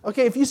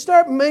 Okay, if you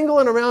start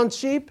mingling around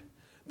sheep,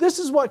 this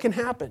is what can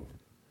happen.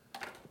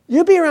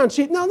 You be around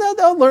sheep. Now,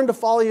 they'll learn to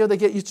follow you. They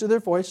get used to their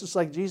voice, just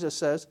like Jesus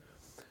says.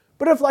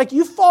 But if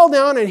you fall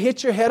down and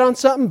hit your head on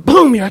something,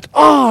 boom, you're like,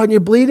 oh, and you're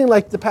bleeding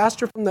like the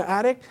pastor from the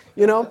attic,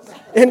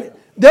 and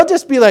they'll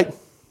just be like,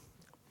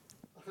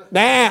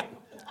 nah.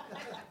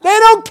 They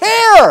don't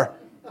care.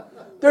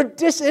 They're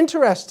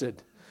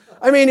disinterested.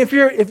 I mean, if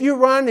you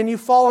run and you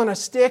fall on a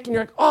stick and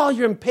you're like, oh,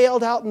 you're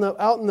impaled out in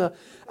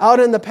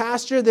the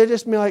pasture, they'll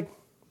just be like,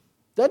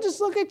 they'll just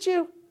look at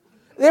you.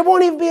 They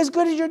won't even be as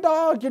good as your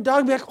dog. Your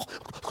dog will be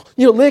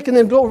like, lick and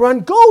then go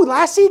run. Go,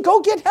 lassie,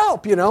 go get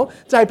help,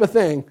 type of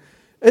thing.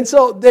 And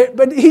so,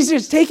 but he's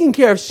just taking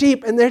care of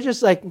sheep, and they're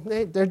just like,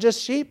 they're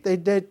just sheep.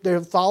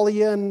 They follow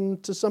you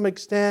to some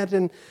extent,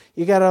 and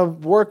you got to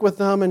work with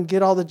them and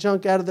get all the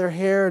junk out of their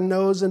hair and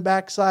nose and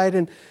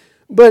backside,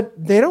 but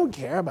they don't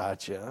care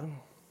about you.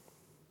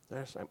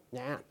 They're just like,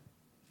 nah.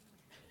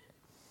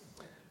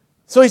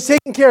 So he's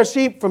taking care of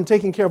sheep from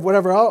taking care of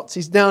whatever else.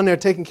 He's down there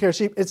taking care of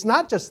sheep. It's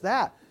not just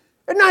that.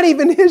 They're not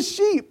even his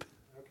sheep.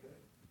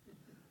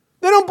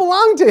 They don't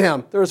belong to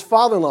him. They're his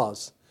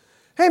father-in-law's.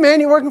 Hey,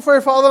 man, you working for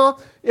your father-in-law?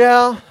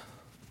 Yeah.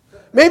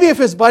 Maybe if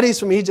his buddies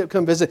from Egypt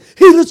come visit,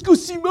 hey, let's go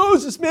see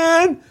Moses,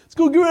 man. Let's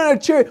go get around our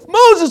chariot.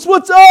 Moses,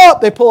 what's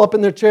up? They pull up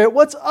in their chariot.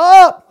 What's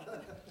up?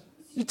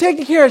 You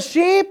taking care of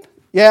sheep?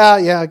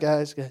 Yeah,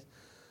 guys.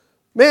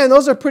 Man,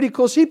 those are pretty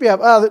cool sheep you have.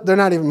 Oh, they're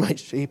not even my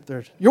sheep.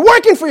 You're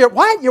working for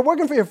what? You're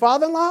working for your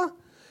father-in-law?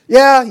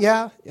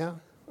 Yeah.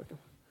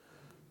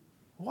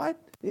 What?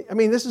 I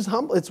mean, this is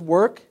humble. It's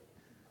work.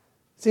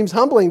 Seems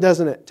humbling,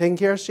 doesn't it? Taking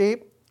care of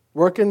sheep,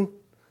 working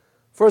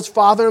for his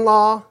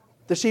father-in-law.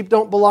 The sheep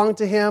don't belong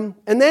to him.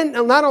 And then,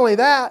 not only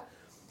that,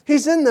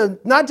 he's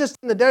not just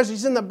in the desert,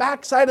 he's in the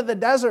backside of the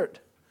desert.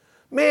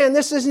 Man,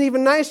 this isn't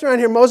even nice around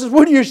here, Moses.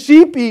 What do your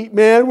sheep eat,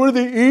 man? What are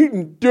they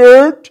eating?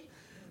 Dirt?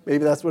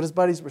 Maybe that's what his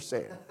buddies were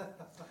saying.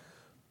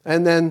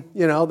 And then,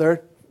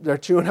 they're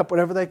chewing up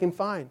whatever they can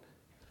find.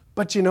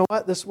 But you know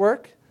what? This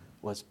work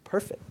was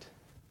perfect.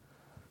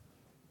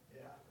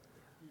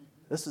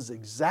 This is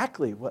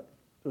exactly what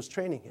was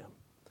training him.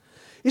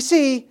 You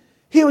see,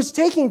 he was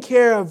taking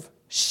care of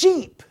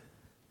sheep.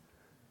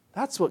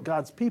 That's what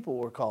God's people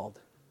were called.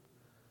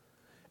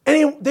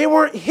 And they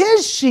weren't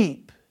his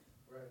sheep.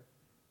 Right.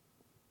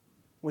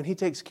 When he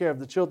takes care of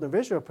the children of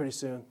Israel pretty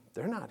soon,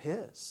 they're not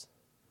his.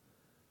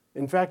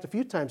 In fact, a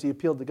few times he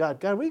appealed to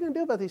God. God, what are you going to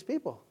do about these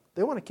people?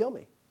 They want to kill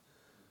me.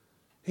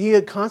 He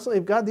had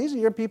constantly, God, these are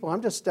your people.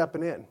 I'm just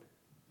stepping in.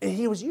 And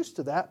he was used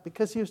to that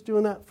because he was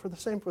doing that for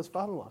his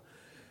father-in-law.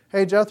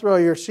 Hey, Jethro,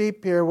 your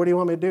sheep here. What do you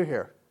want me to do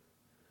here?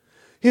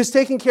 He was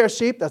taking care of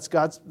sheep. That's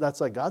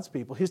like God's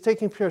people. He was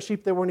taking care of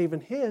sheep that weren't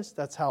even his.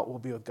 That's how it will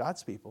be with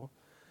God's people.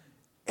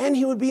 And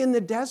he would be in the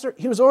desert.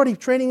 He was already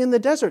training in the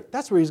desert.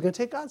 That's where he was going to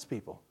take God's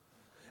people.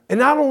 And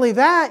not only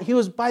that, he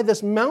was by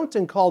this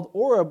mountain called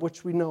Oreb,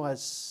 which we know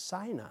as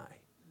Sinai.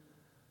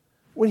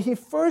 When he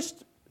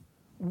first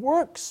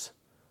works,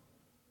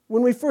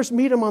 when we first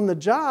meet him on the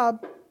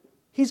job,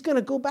 he's going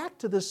to go back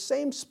to the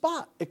same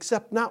spot,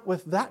 except not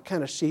with that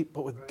kind of sheep,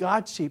 but with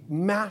God's sheep,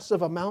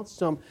 massive amounts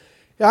to them.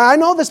 I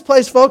know this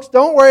place, folks.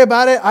 Don't worry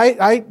about it.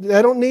 I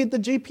don't need the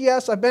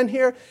GPS. I've been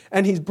here.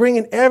 And he's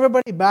bringing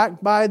everybody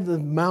back by the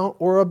Mount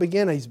Oreb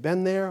again. He's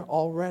been there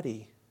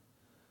already.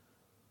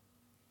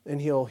 And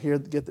he'll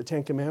get the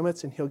Ten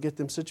Commandments and he'll get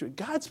them situated.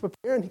 God's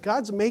preparing.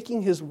 God's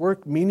making his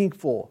work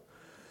meaningful.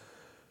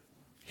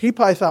 He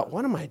probably thought,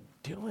 what am I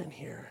doing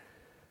here?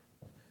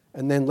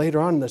 And then later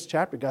on in this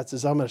chapter, God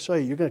says, I'm going to show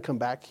you. You're going to come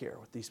back here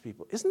with these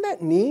people. Isn't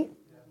that neat?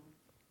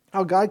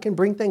 How God can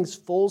bring things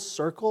full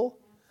circle?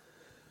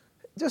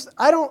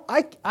 I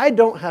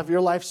don't have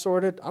your life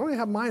sorted. I don't even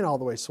have mine all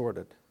the way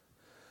sorted.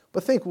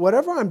 But think,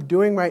 whatever I'm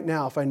doing right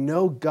now, if I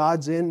know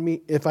God's in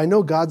me, if I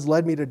know God's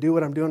led me to do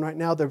what I'm doing right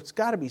now, there's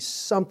got to be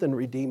something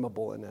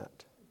redeemable in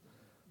that.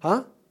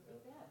 Huh?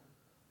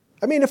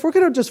 I mean, if we're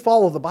going to just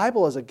follow the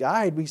Bible as a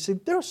guide, we see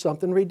there's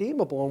something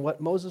redeemable in what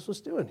Moses was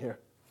doing here.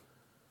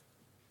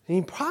 And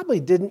he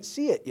probably didn't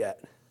see it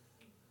yet.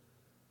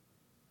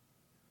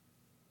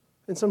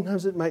 And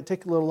sometimes it might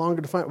take a little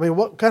longer to find. I mean,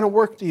 what kind of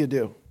work do you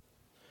do?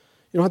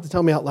 You don't have to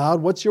tell me out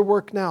loud. What's your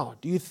work now?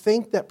 Do you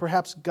think that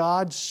perhaps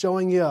God's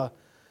showing you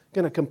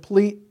going to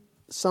complete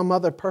some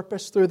other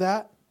purpose through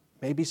that?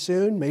 Maybe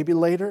soon, maybe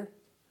later.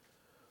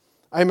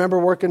 I remember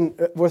working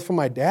for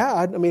my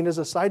dad. I mean, as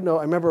a side note,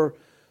 I remember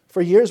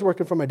for years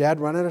working for my dad,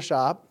 running a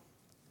shop.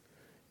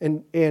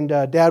 And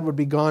Dad would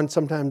be gone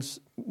sometimes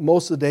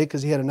most of the day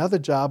because he had another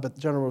job at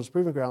the General Motors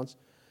Proving Grounds.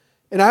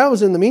 And I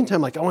was in the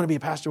meantime like, I want to be a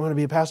pastor,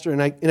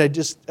 And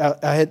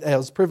I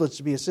was privileged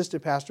to be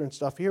assistant pastor and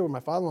stuff here with my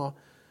father-in-law.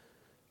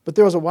 But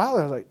there was a while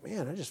I was like,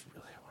 man, I just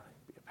really want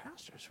to be a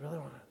pastor. I just really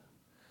want to.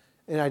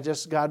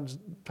 And God's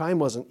time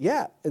wasn't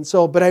yet. And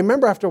so, but I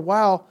remember after a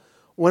while,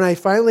 when I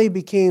finally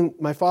became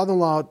my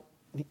father-in-law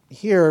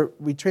here,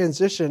 we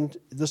transitioned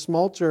the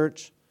small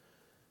church.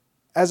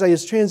 As I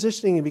was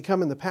transitioning and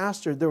becoming the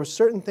pastor, there were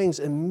certain things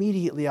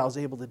immediately I was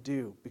able to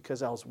do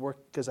because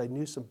I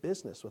knew some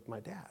business with my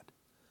dad.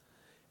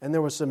 And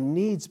there were some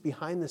needs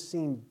behind the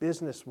scene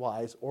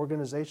business-wise,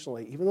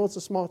 organizationally, even though it's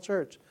a small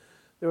church.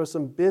 There were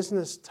some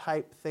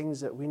business-type things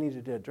that we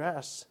needed to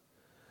address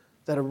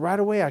that right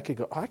away I could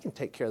go, I can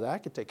take care of that, I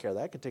can take care of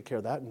that, I can take care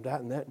of that and that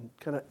and that. And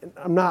kind of,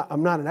 I'm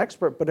not an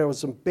expert, but there was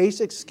some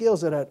basic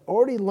skills that I'd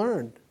already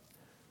learned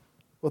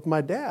with my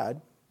dad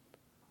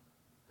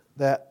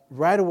that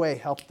right away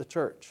helped the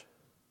church.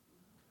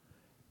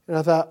 And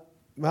I thought,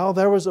 well,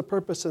 there was a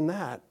purpose in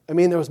that. I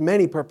mean, there was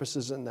many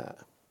purposes in that.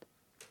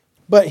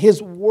 But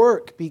his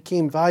work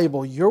became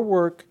valuable. Your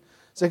work,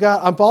 say, God,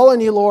 I'm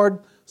following you, Lord.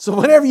 So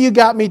whatever you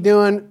got me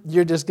doing,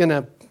 you're just going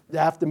to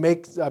have to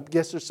make, I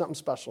guess there's something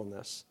special in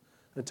this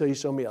until you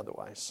show me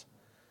otherwise.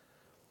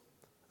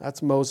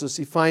 That's Moses.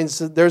 He finds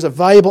that there's a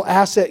valuable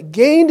asset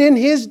gained in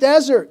his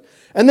desert.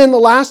 And then the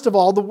last of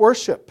all, the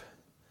worship.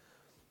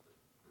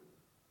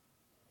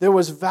 There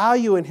was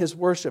value in his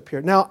worship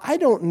here. Now, I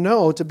don't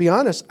know, to be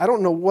honest, I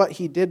don't know what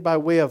he did by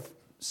way of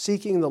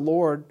seeking the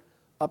Lord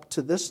up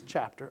to this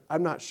chapter.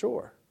 I'm not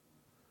sure.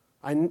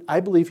 I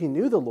believe he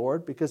knew the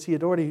Lord because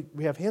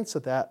we have hints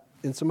of that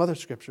in some other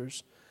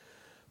scriptures.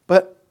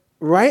 But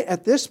right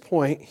at this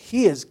point,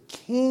 he is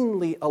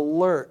keenly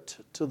alert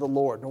to the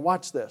Lord. Now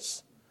watch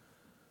this.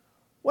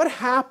 What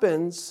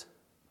happens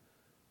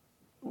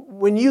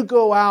when you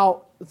go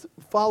out,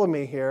 follow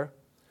me here.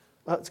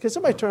 Can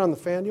somebody turn on the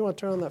fan? You want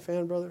to turn on that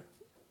fan, brother?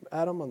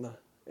 Adam, on the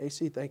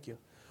AC? Thank you.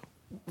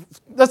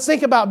 let's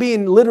think about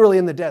being literally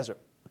in the desert,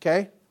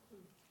 okay?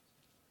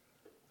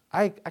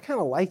 I kind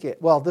of like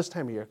it. Well, this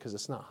time of year because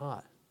it's not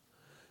hot.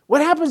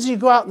 What happens if you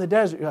go out in the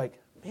desert? You're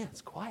like, man,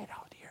 it's quiet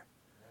out here.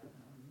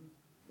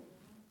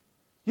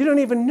 You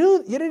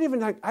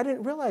I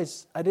didn't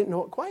realize, I didn't know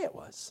what quiet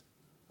was.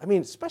 I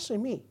mean, especially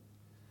me.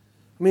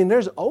 I mean,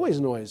 there's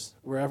always noise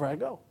wherever I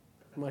go,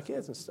 my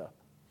kids and stuff.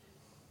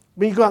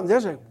 But you go out in the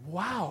desert, like,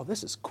 wow,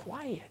 this is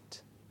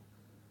quiet.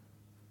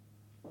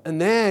 And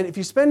then if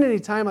you spend any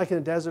time like in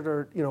the desert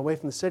or away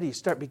from the city, you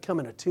start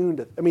becoming attuned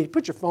to, you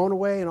put your phone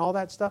away and all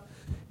that stuff,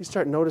 you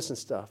start noticing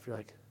stuff. You're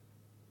like,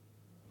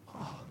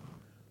 oh,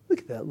 look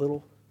at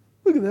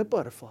that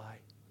butterfly,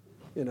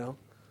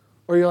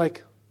 Or you're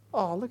like,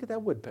 oh, look at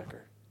that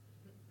woodpecker.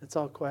 It's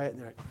all quiet.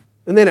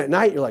 And then at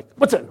night you're like,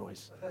 what's that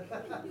noise?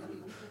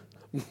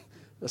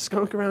 A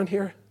skunk around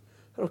here?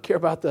 I don't care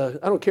about the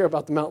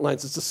mountain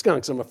lions. It's the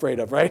skunks I'm afraid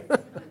of, right?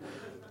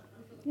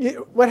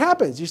 What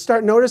happens? You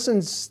start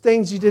noticing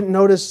things you didn't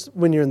notice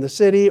when you're in the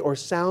city or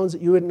sounds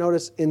that you wouldn't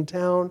notice in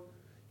town.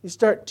 You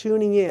start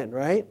tuning in,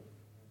 right?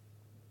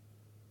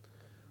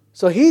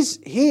 So he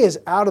is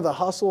out of the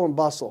hustle and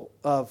bustle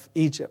of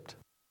Egypt.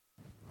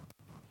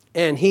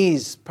 And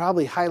he's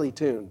probably highly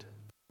tuned.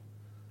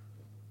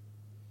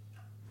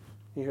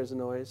 He hears a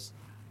noise.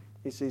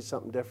 He sees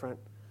something different.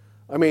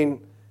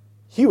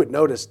 He would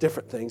notice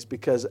different things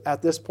because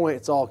at this point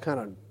it's all kind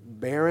of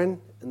barren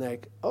and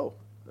like, oh,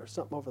 there's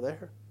something over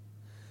there.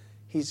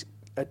 He's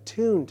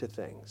attuned to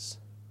things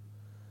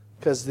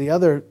because the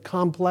other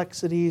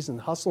complexities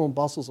and hustle and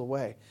bustle's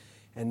away.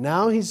 And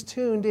now he's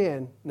tuned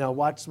in. Now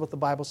watch what the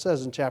Bible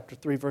says in chapter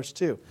 3, verse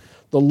 2.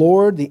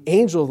 The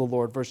angel of the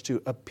Lord, verse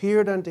 2,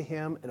 appeared unto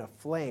him in a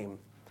flame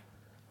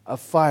of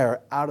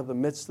fire out of the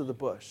midst of the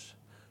bush.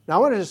 Now I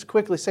want to just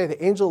quickly say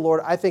the angel of the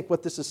Lord, I think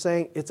what this is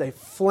saying, it's a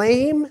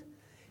flame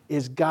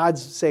is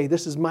God's say,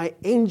 this is my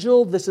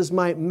angel, this is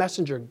my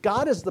messenger.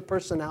 God is the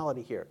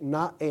personality here,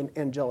 not an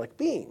angelic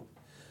being.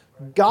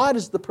 God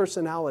is the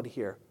personality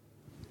here.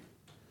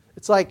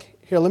 It's like,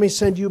 here, let me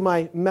send you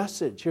my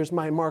message. Here's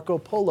my Marco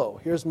Polo.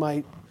 Here's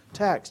my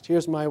text.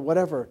 Here's my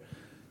whatever.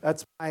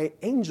 That's my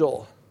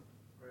angel.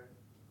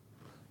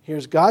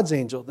 Here's God's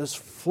angel, this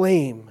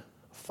flame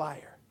of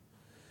fire.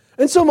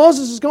 And so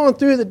Moses is going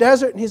through the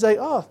desert, and he's like,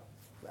 oh,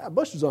 that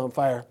bush is on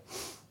fire.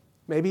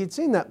 Maybe he'd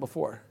seen that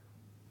before.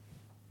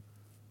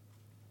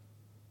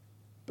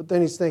 But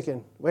then he's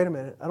thinking, wait a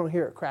minute, I don't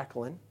hear it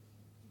crackling.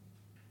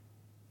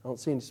 I don't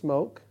see any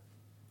smoke.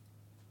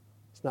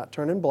 It's not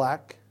turning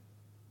black.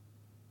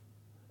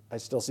 I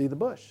still see the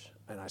bush,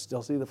 and I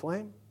still see the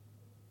flame.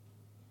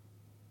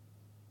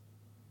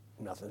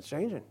 Nothing's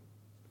changing.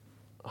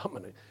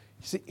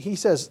 He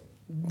says,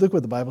 look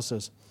what the Bible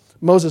says.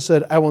 Moses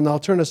said, I will now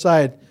turn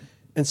aside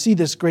and see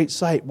this great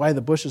sight, why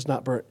the bush is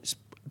not burnt.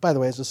 By the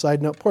way, as a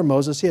side note, poor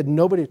Moses, he had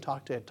nobody to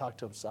talk to. He had to talk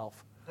to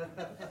himself.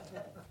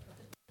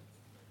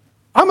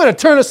 I'm going to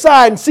turn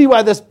aside and see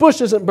why this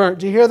bush isn't burnt.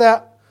 Do you hear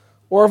that,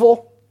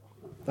 Orville?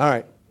 All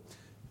right.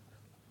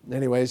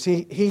 Anyways,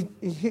 he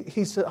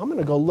said, I'm going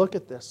to go look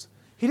at this.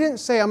 He didn't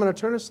say, I'm going to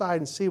turn aside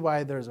and see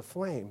why there's a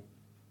flame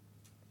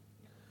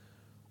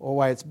or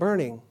why it's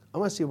burning. I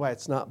want to see why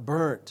it's not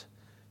burnt.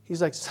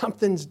 He's like,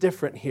 something's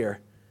different here.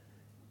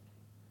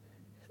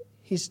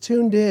 He's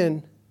tuned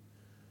in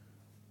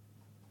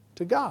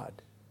to God.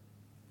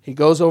 He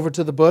goes over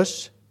to the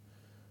bush.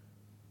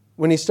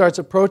 When he starts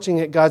approaching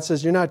it, God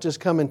says, you're not just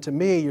coming to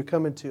me, you're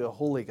coming to a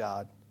holy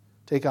God.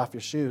 Take off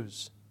your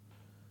shoes.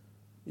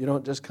 You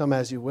don't just come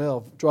as you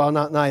will. Draw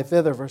not nigh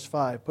thither, verse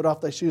 5. Put off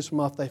thy shoes from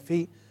off thy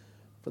feet,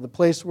 for the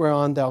place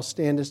whereon thou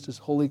standest is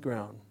holy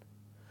ground.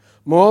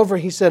 Moreover,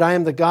 he said, I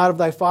am the God of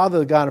thy father,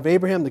 the God of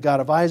Abraham, the God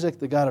of Isaac,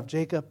 the God of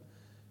Jacob.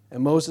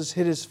 And Moses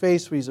hid his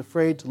face, for he's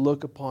afraid to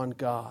look upon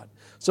God.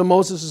 So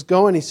Moses is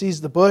going, he sees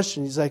the bush,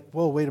 and he's like,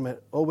 whoa, wait a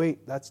minute. Oh,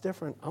 wait, that's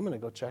different. I'm going to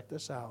go check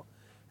this out.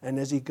 And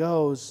as he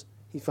goes,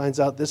 he finds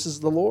out this is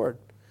the Lord.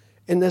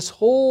 And this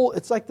whole,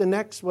 it's like the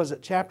next,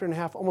 chapter and a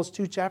half, almost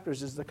 2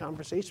 chapters is the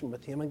conversation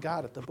with him and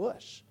God at the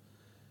bush.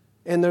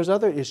 And there's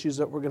other issues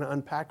that we're going to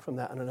unpack from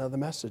that in another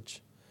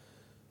message.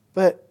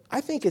 But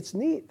I think it's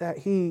neat that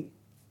he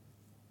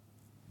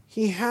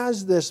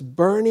has this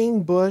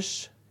burning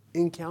bush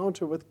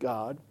encounter with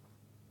God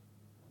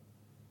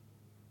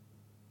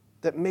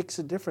that makes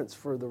a difference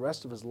for the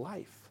rest of his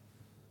life.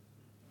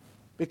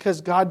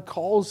 Because God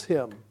calls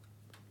him.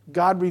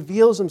 God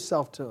reveals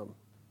himself to him.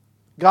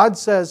 God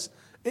says,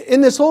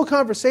 in this whole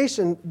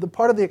conversation, the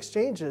part of the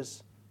exchange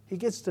is he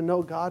gets to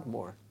know God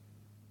more.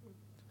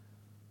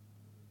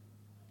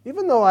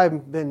 Even though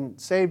I've been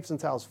saved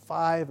since I was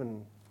 5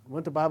 and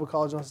went to Bible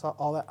college and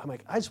all that, I'm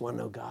like, I just want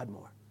to know God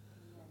more.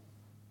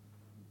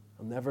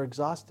 I'll never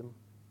exhaust him.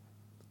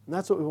 And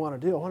that's what we want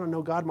to do. I want to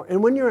know God more.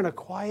 And when you're in a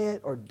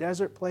quiet or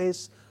desert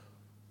place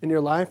in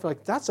your life, you're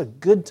like, that's a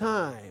good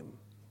time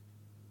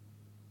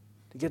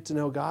to get to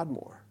know God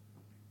more.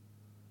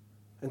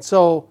 And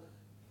so,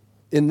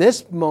 in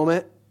this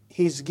moment,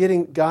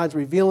 God's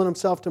revealing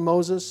himself to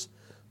Moses.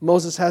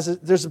 Moses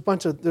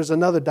there's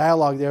another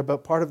dialogue there,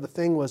 but part of the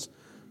thing was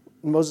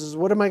Moses says,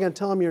 what am I going to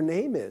tell them your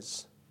name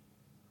is?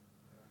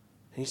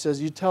 And he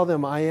says, you tell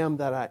them I am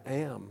that I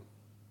am.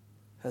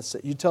 That's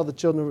it. You tell the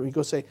children, you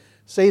go say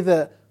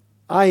that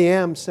I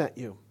am sent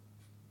you.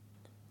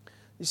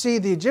 You see,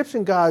 the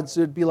Egyptian gods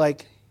would be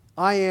like,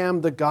 I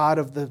am the god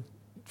of the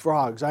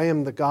frogs. I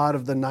am the god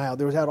of the Nile.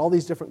 They had all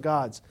these different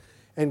gods.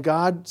 And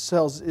God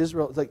tells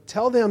Israel, like,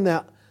 tell them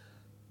that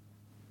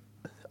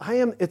I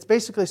am, it's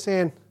basically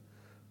saying,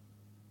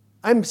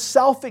 I'm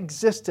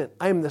self-existent.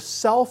 I am the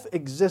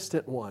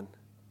self-existent one.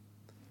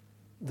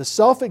 The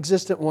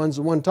self-existent one's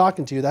the one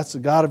talking to you. That's the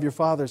God of your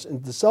fathers.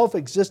 And the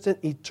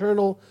self-existent,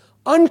 eternal,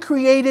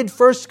 uncreated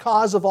first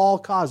cause of all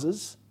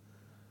causes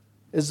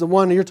is the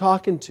one you're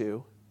talking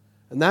to.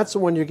 And that's the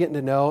one you're getting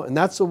to know. And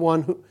that's the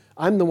one who,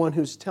 I'm the one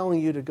who's telling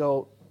you to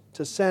go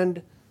to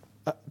send,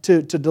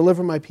 to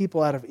deliver my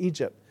people out of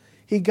Egypt.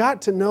 He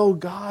got to know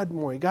God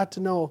more. He got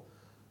to know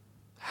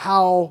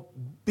how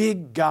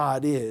big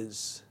God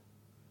is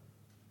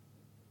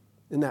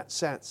in that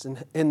sense,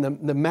 and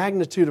the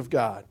magnitude of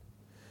God.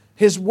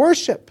 His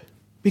worship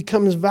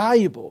becomes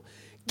valuable,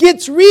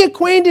 gets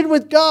reacquainted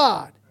with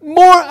God,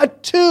 more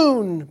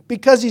attuned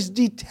because he's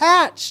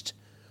detached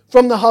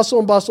from the hustle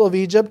and bustle of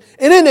Egypt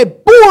and in a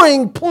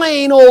boring,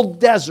 plain old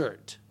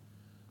desert.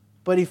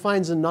 But he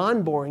finds a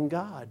non-boring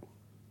God.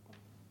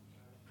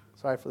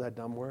 Sorry for that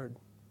dumb word.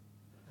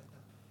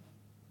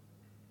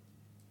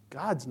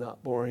 God's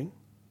not boring.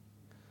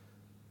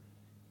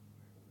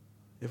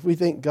 If we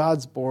think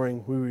God's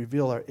boring, we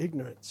reveal our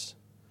ignorance.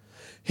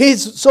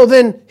 So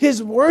then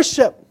his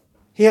worship,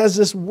 he has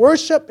this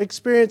worship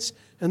experience,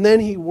 and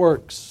then he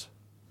works.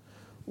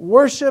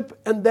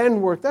 Worship and then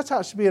work. That's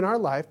how it should be in our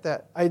life.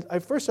 That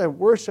first I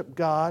worship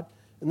God,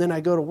 and then I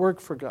go to work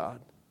for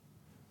God.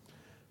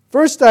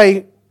 First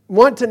I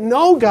want to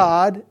know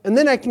God, and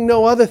then I can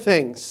know other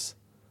things.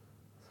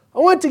 I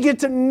want to get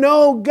to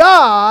know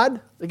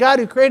God, the God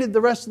who created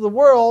the rest of the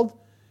world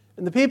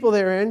and the people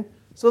therein,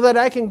 so that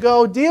I can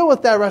go deal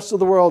with that rest of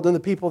the world and the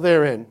people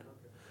therein.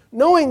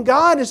 Knowing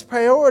God is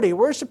priority.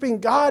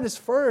 Worshiping God is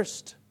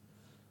first.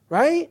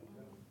 Right?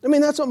 I mean,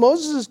 that's what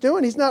Moses is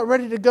doing. He's not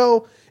ready to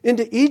go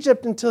into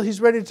Egypt until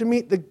he's ready to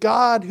meet the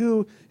God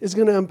who is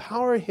going to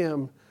empower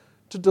him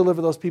to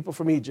deliver those people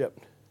from Egypt.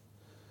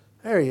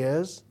 There he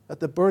is, at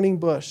the burning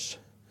bush.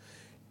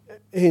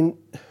 And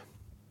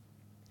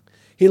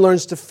he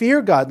learns to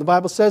fear God. The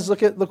Bible says,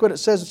 look what it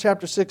says in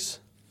chapter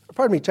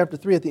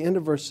 3 at the end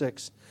of verse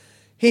 6.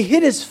 He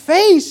hid his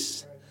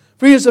face,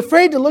 for he was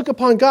afraid to look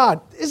upon God.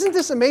 Isn't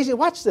this amazing?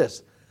 Watch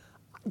this.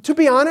 To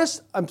be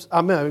honest,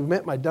 I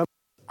met my dumb.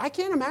 I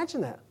can't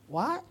imagine that.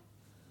 What?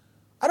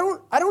 I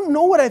don't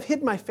know what I've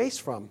hid my face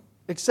from,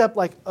 except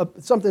like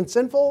something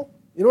sinful.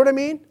 You know what I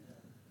mean?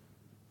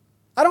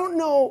 I don't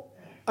know.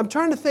 I'm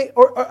trying to think.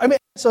 I mean,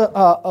 it's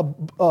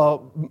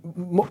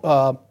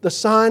the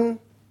sun,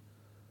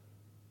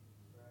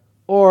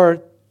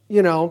 or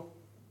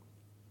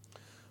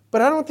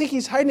But I don't think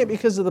he's hiding it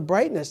because of the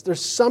brightness.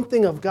 There's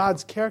something of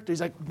God's character.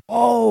 He's like,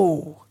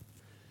 whoa.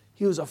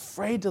 He was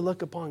afraid to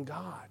look upon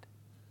God.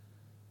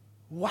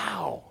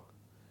 Wow.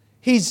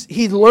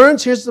 He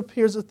learns, here's the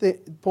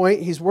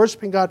point, he's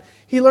worshiping God.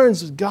 He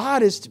learns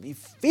God is to be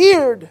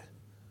feared.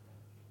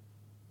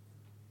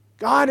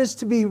 God is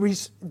to be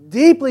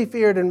deeply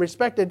feared and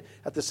respected.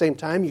 At the same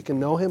time, you can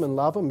know him and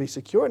love him and be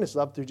secure in his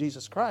love through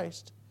Jesus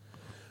Christ.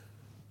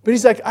 But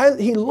he's like,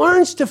 he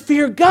learns to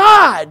fear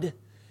God.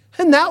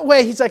 And that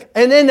way, he's like,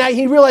 and then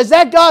he realized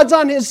that God's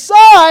on his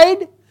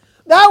side.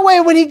 That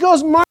way, when he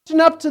goes marching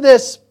up to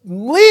this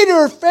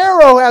leader,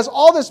 Pharaoh, has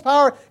all this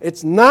power,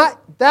 it's not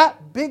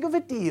that big of a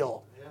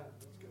deal. Yeah,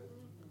 that's good.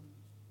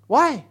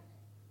 Why?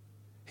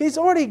 He's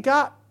already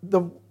got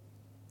the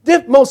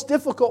most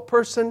difficult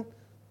person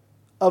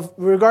of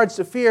regards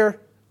to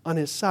fear on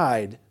his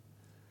side.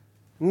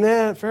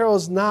 Nah,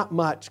 Pharaoh's not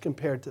much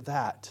compared to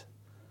that.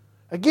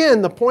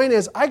 Again, the point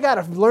is, I got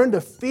to learn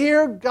to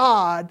fear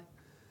God,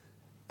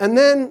 and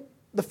then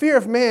the fear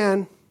of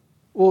man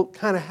will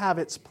kind of have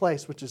its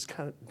place, which is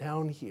kind of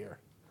down here.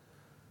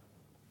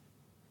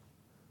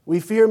 We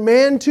fear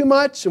man too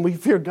much, and we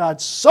fear God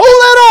so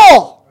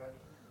little.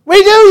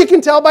 We do, you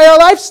can tell by our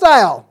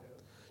lifestyle.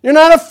 You're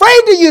not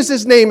afraid to use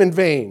his name in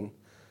vain.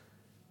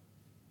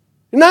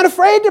 You're not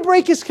afraid to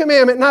break his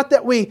commandment. Not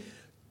that we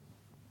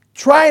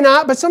try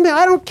not, but something,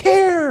 I don't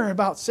care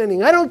about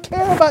sinning. I don't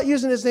care about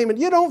using his name. And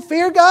you don't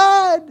fear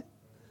God.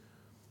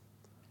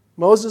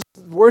 Moses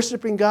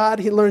worshiping God,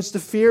 he learns to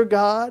fear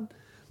God.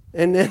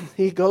 And then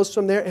he goes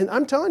from there. And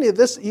I'm telling you,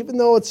 this, even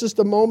though it's just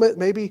a moment,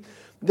 maybe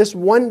this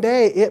one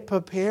day, it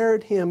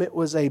prepared him. It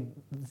was a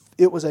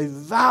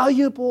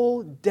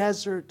valuable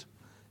desert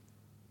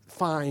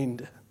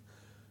find,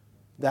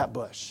 that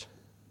bush.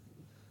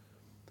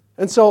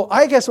 And so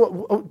I guess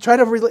try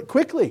to relate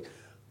quickly.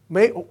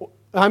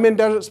 I'm in a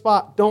desert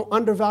spot. Don't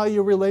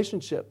undervalue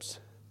relationships.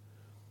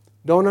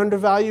 Don't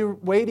undervalue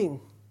waiting.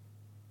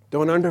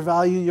 Don't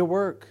undervalue your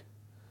work.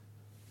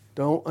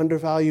 Don't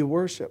undervalue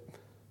worship.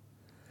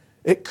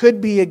 It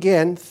could be,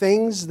 again,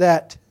 things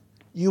that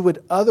you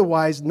would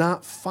otherwise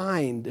not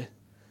find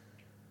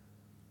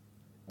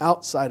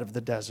outside of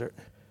the desert.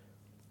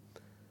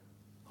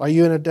 Are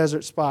you in a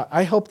desert spot?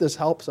 I hope this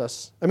helps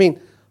us. I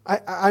mean,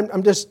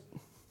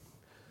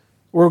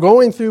 we're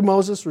going through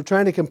Moses. We're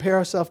trying to compare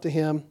ourselves to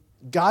him.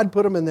 God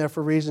put him in there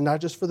for a reason,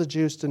 not just for the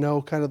Jews to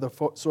know kind of the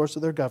source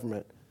of their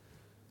government.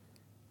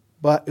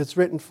 But it's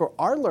written for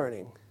our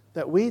learning,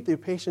 that we, through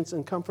patience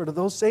and comfort of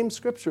those same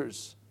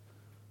scriptures,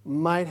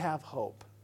 might have hope.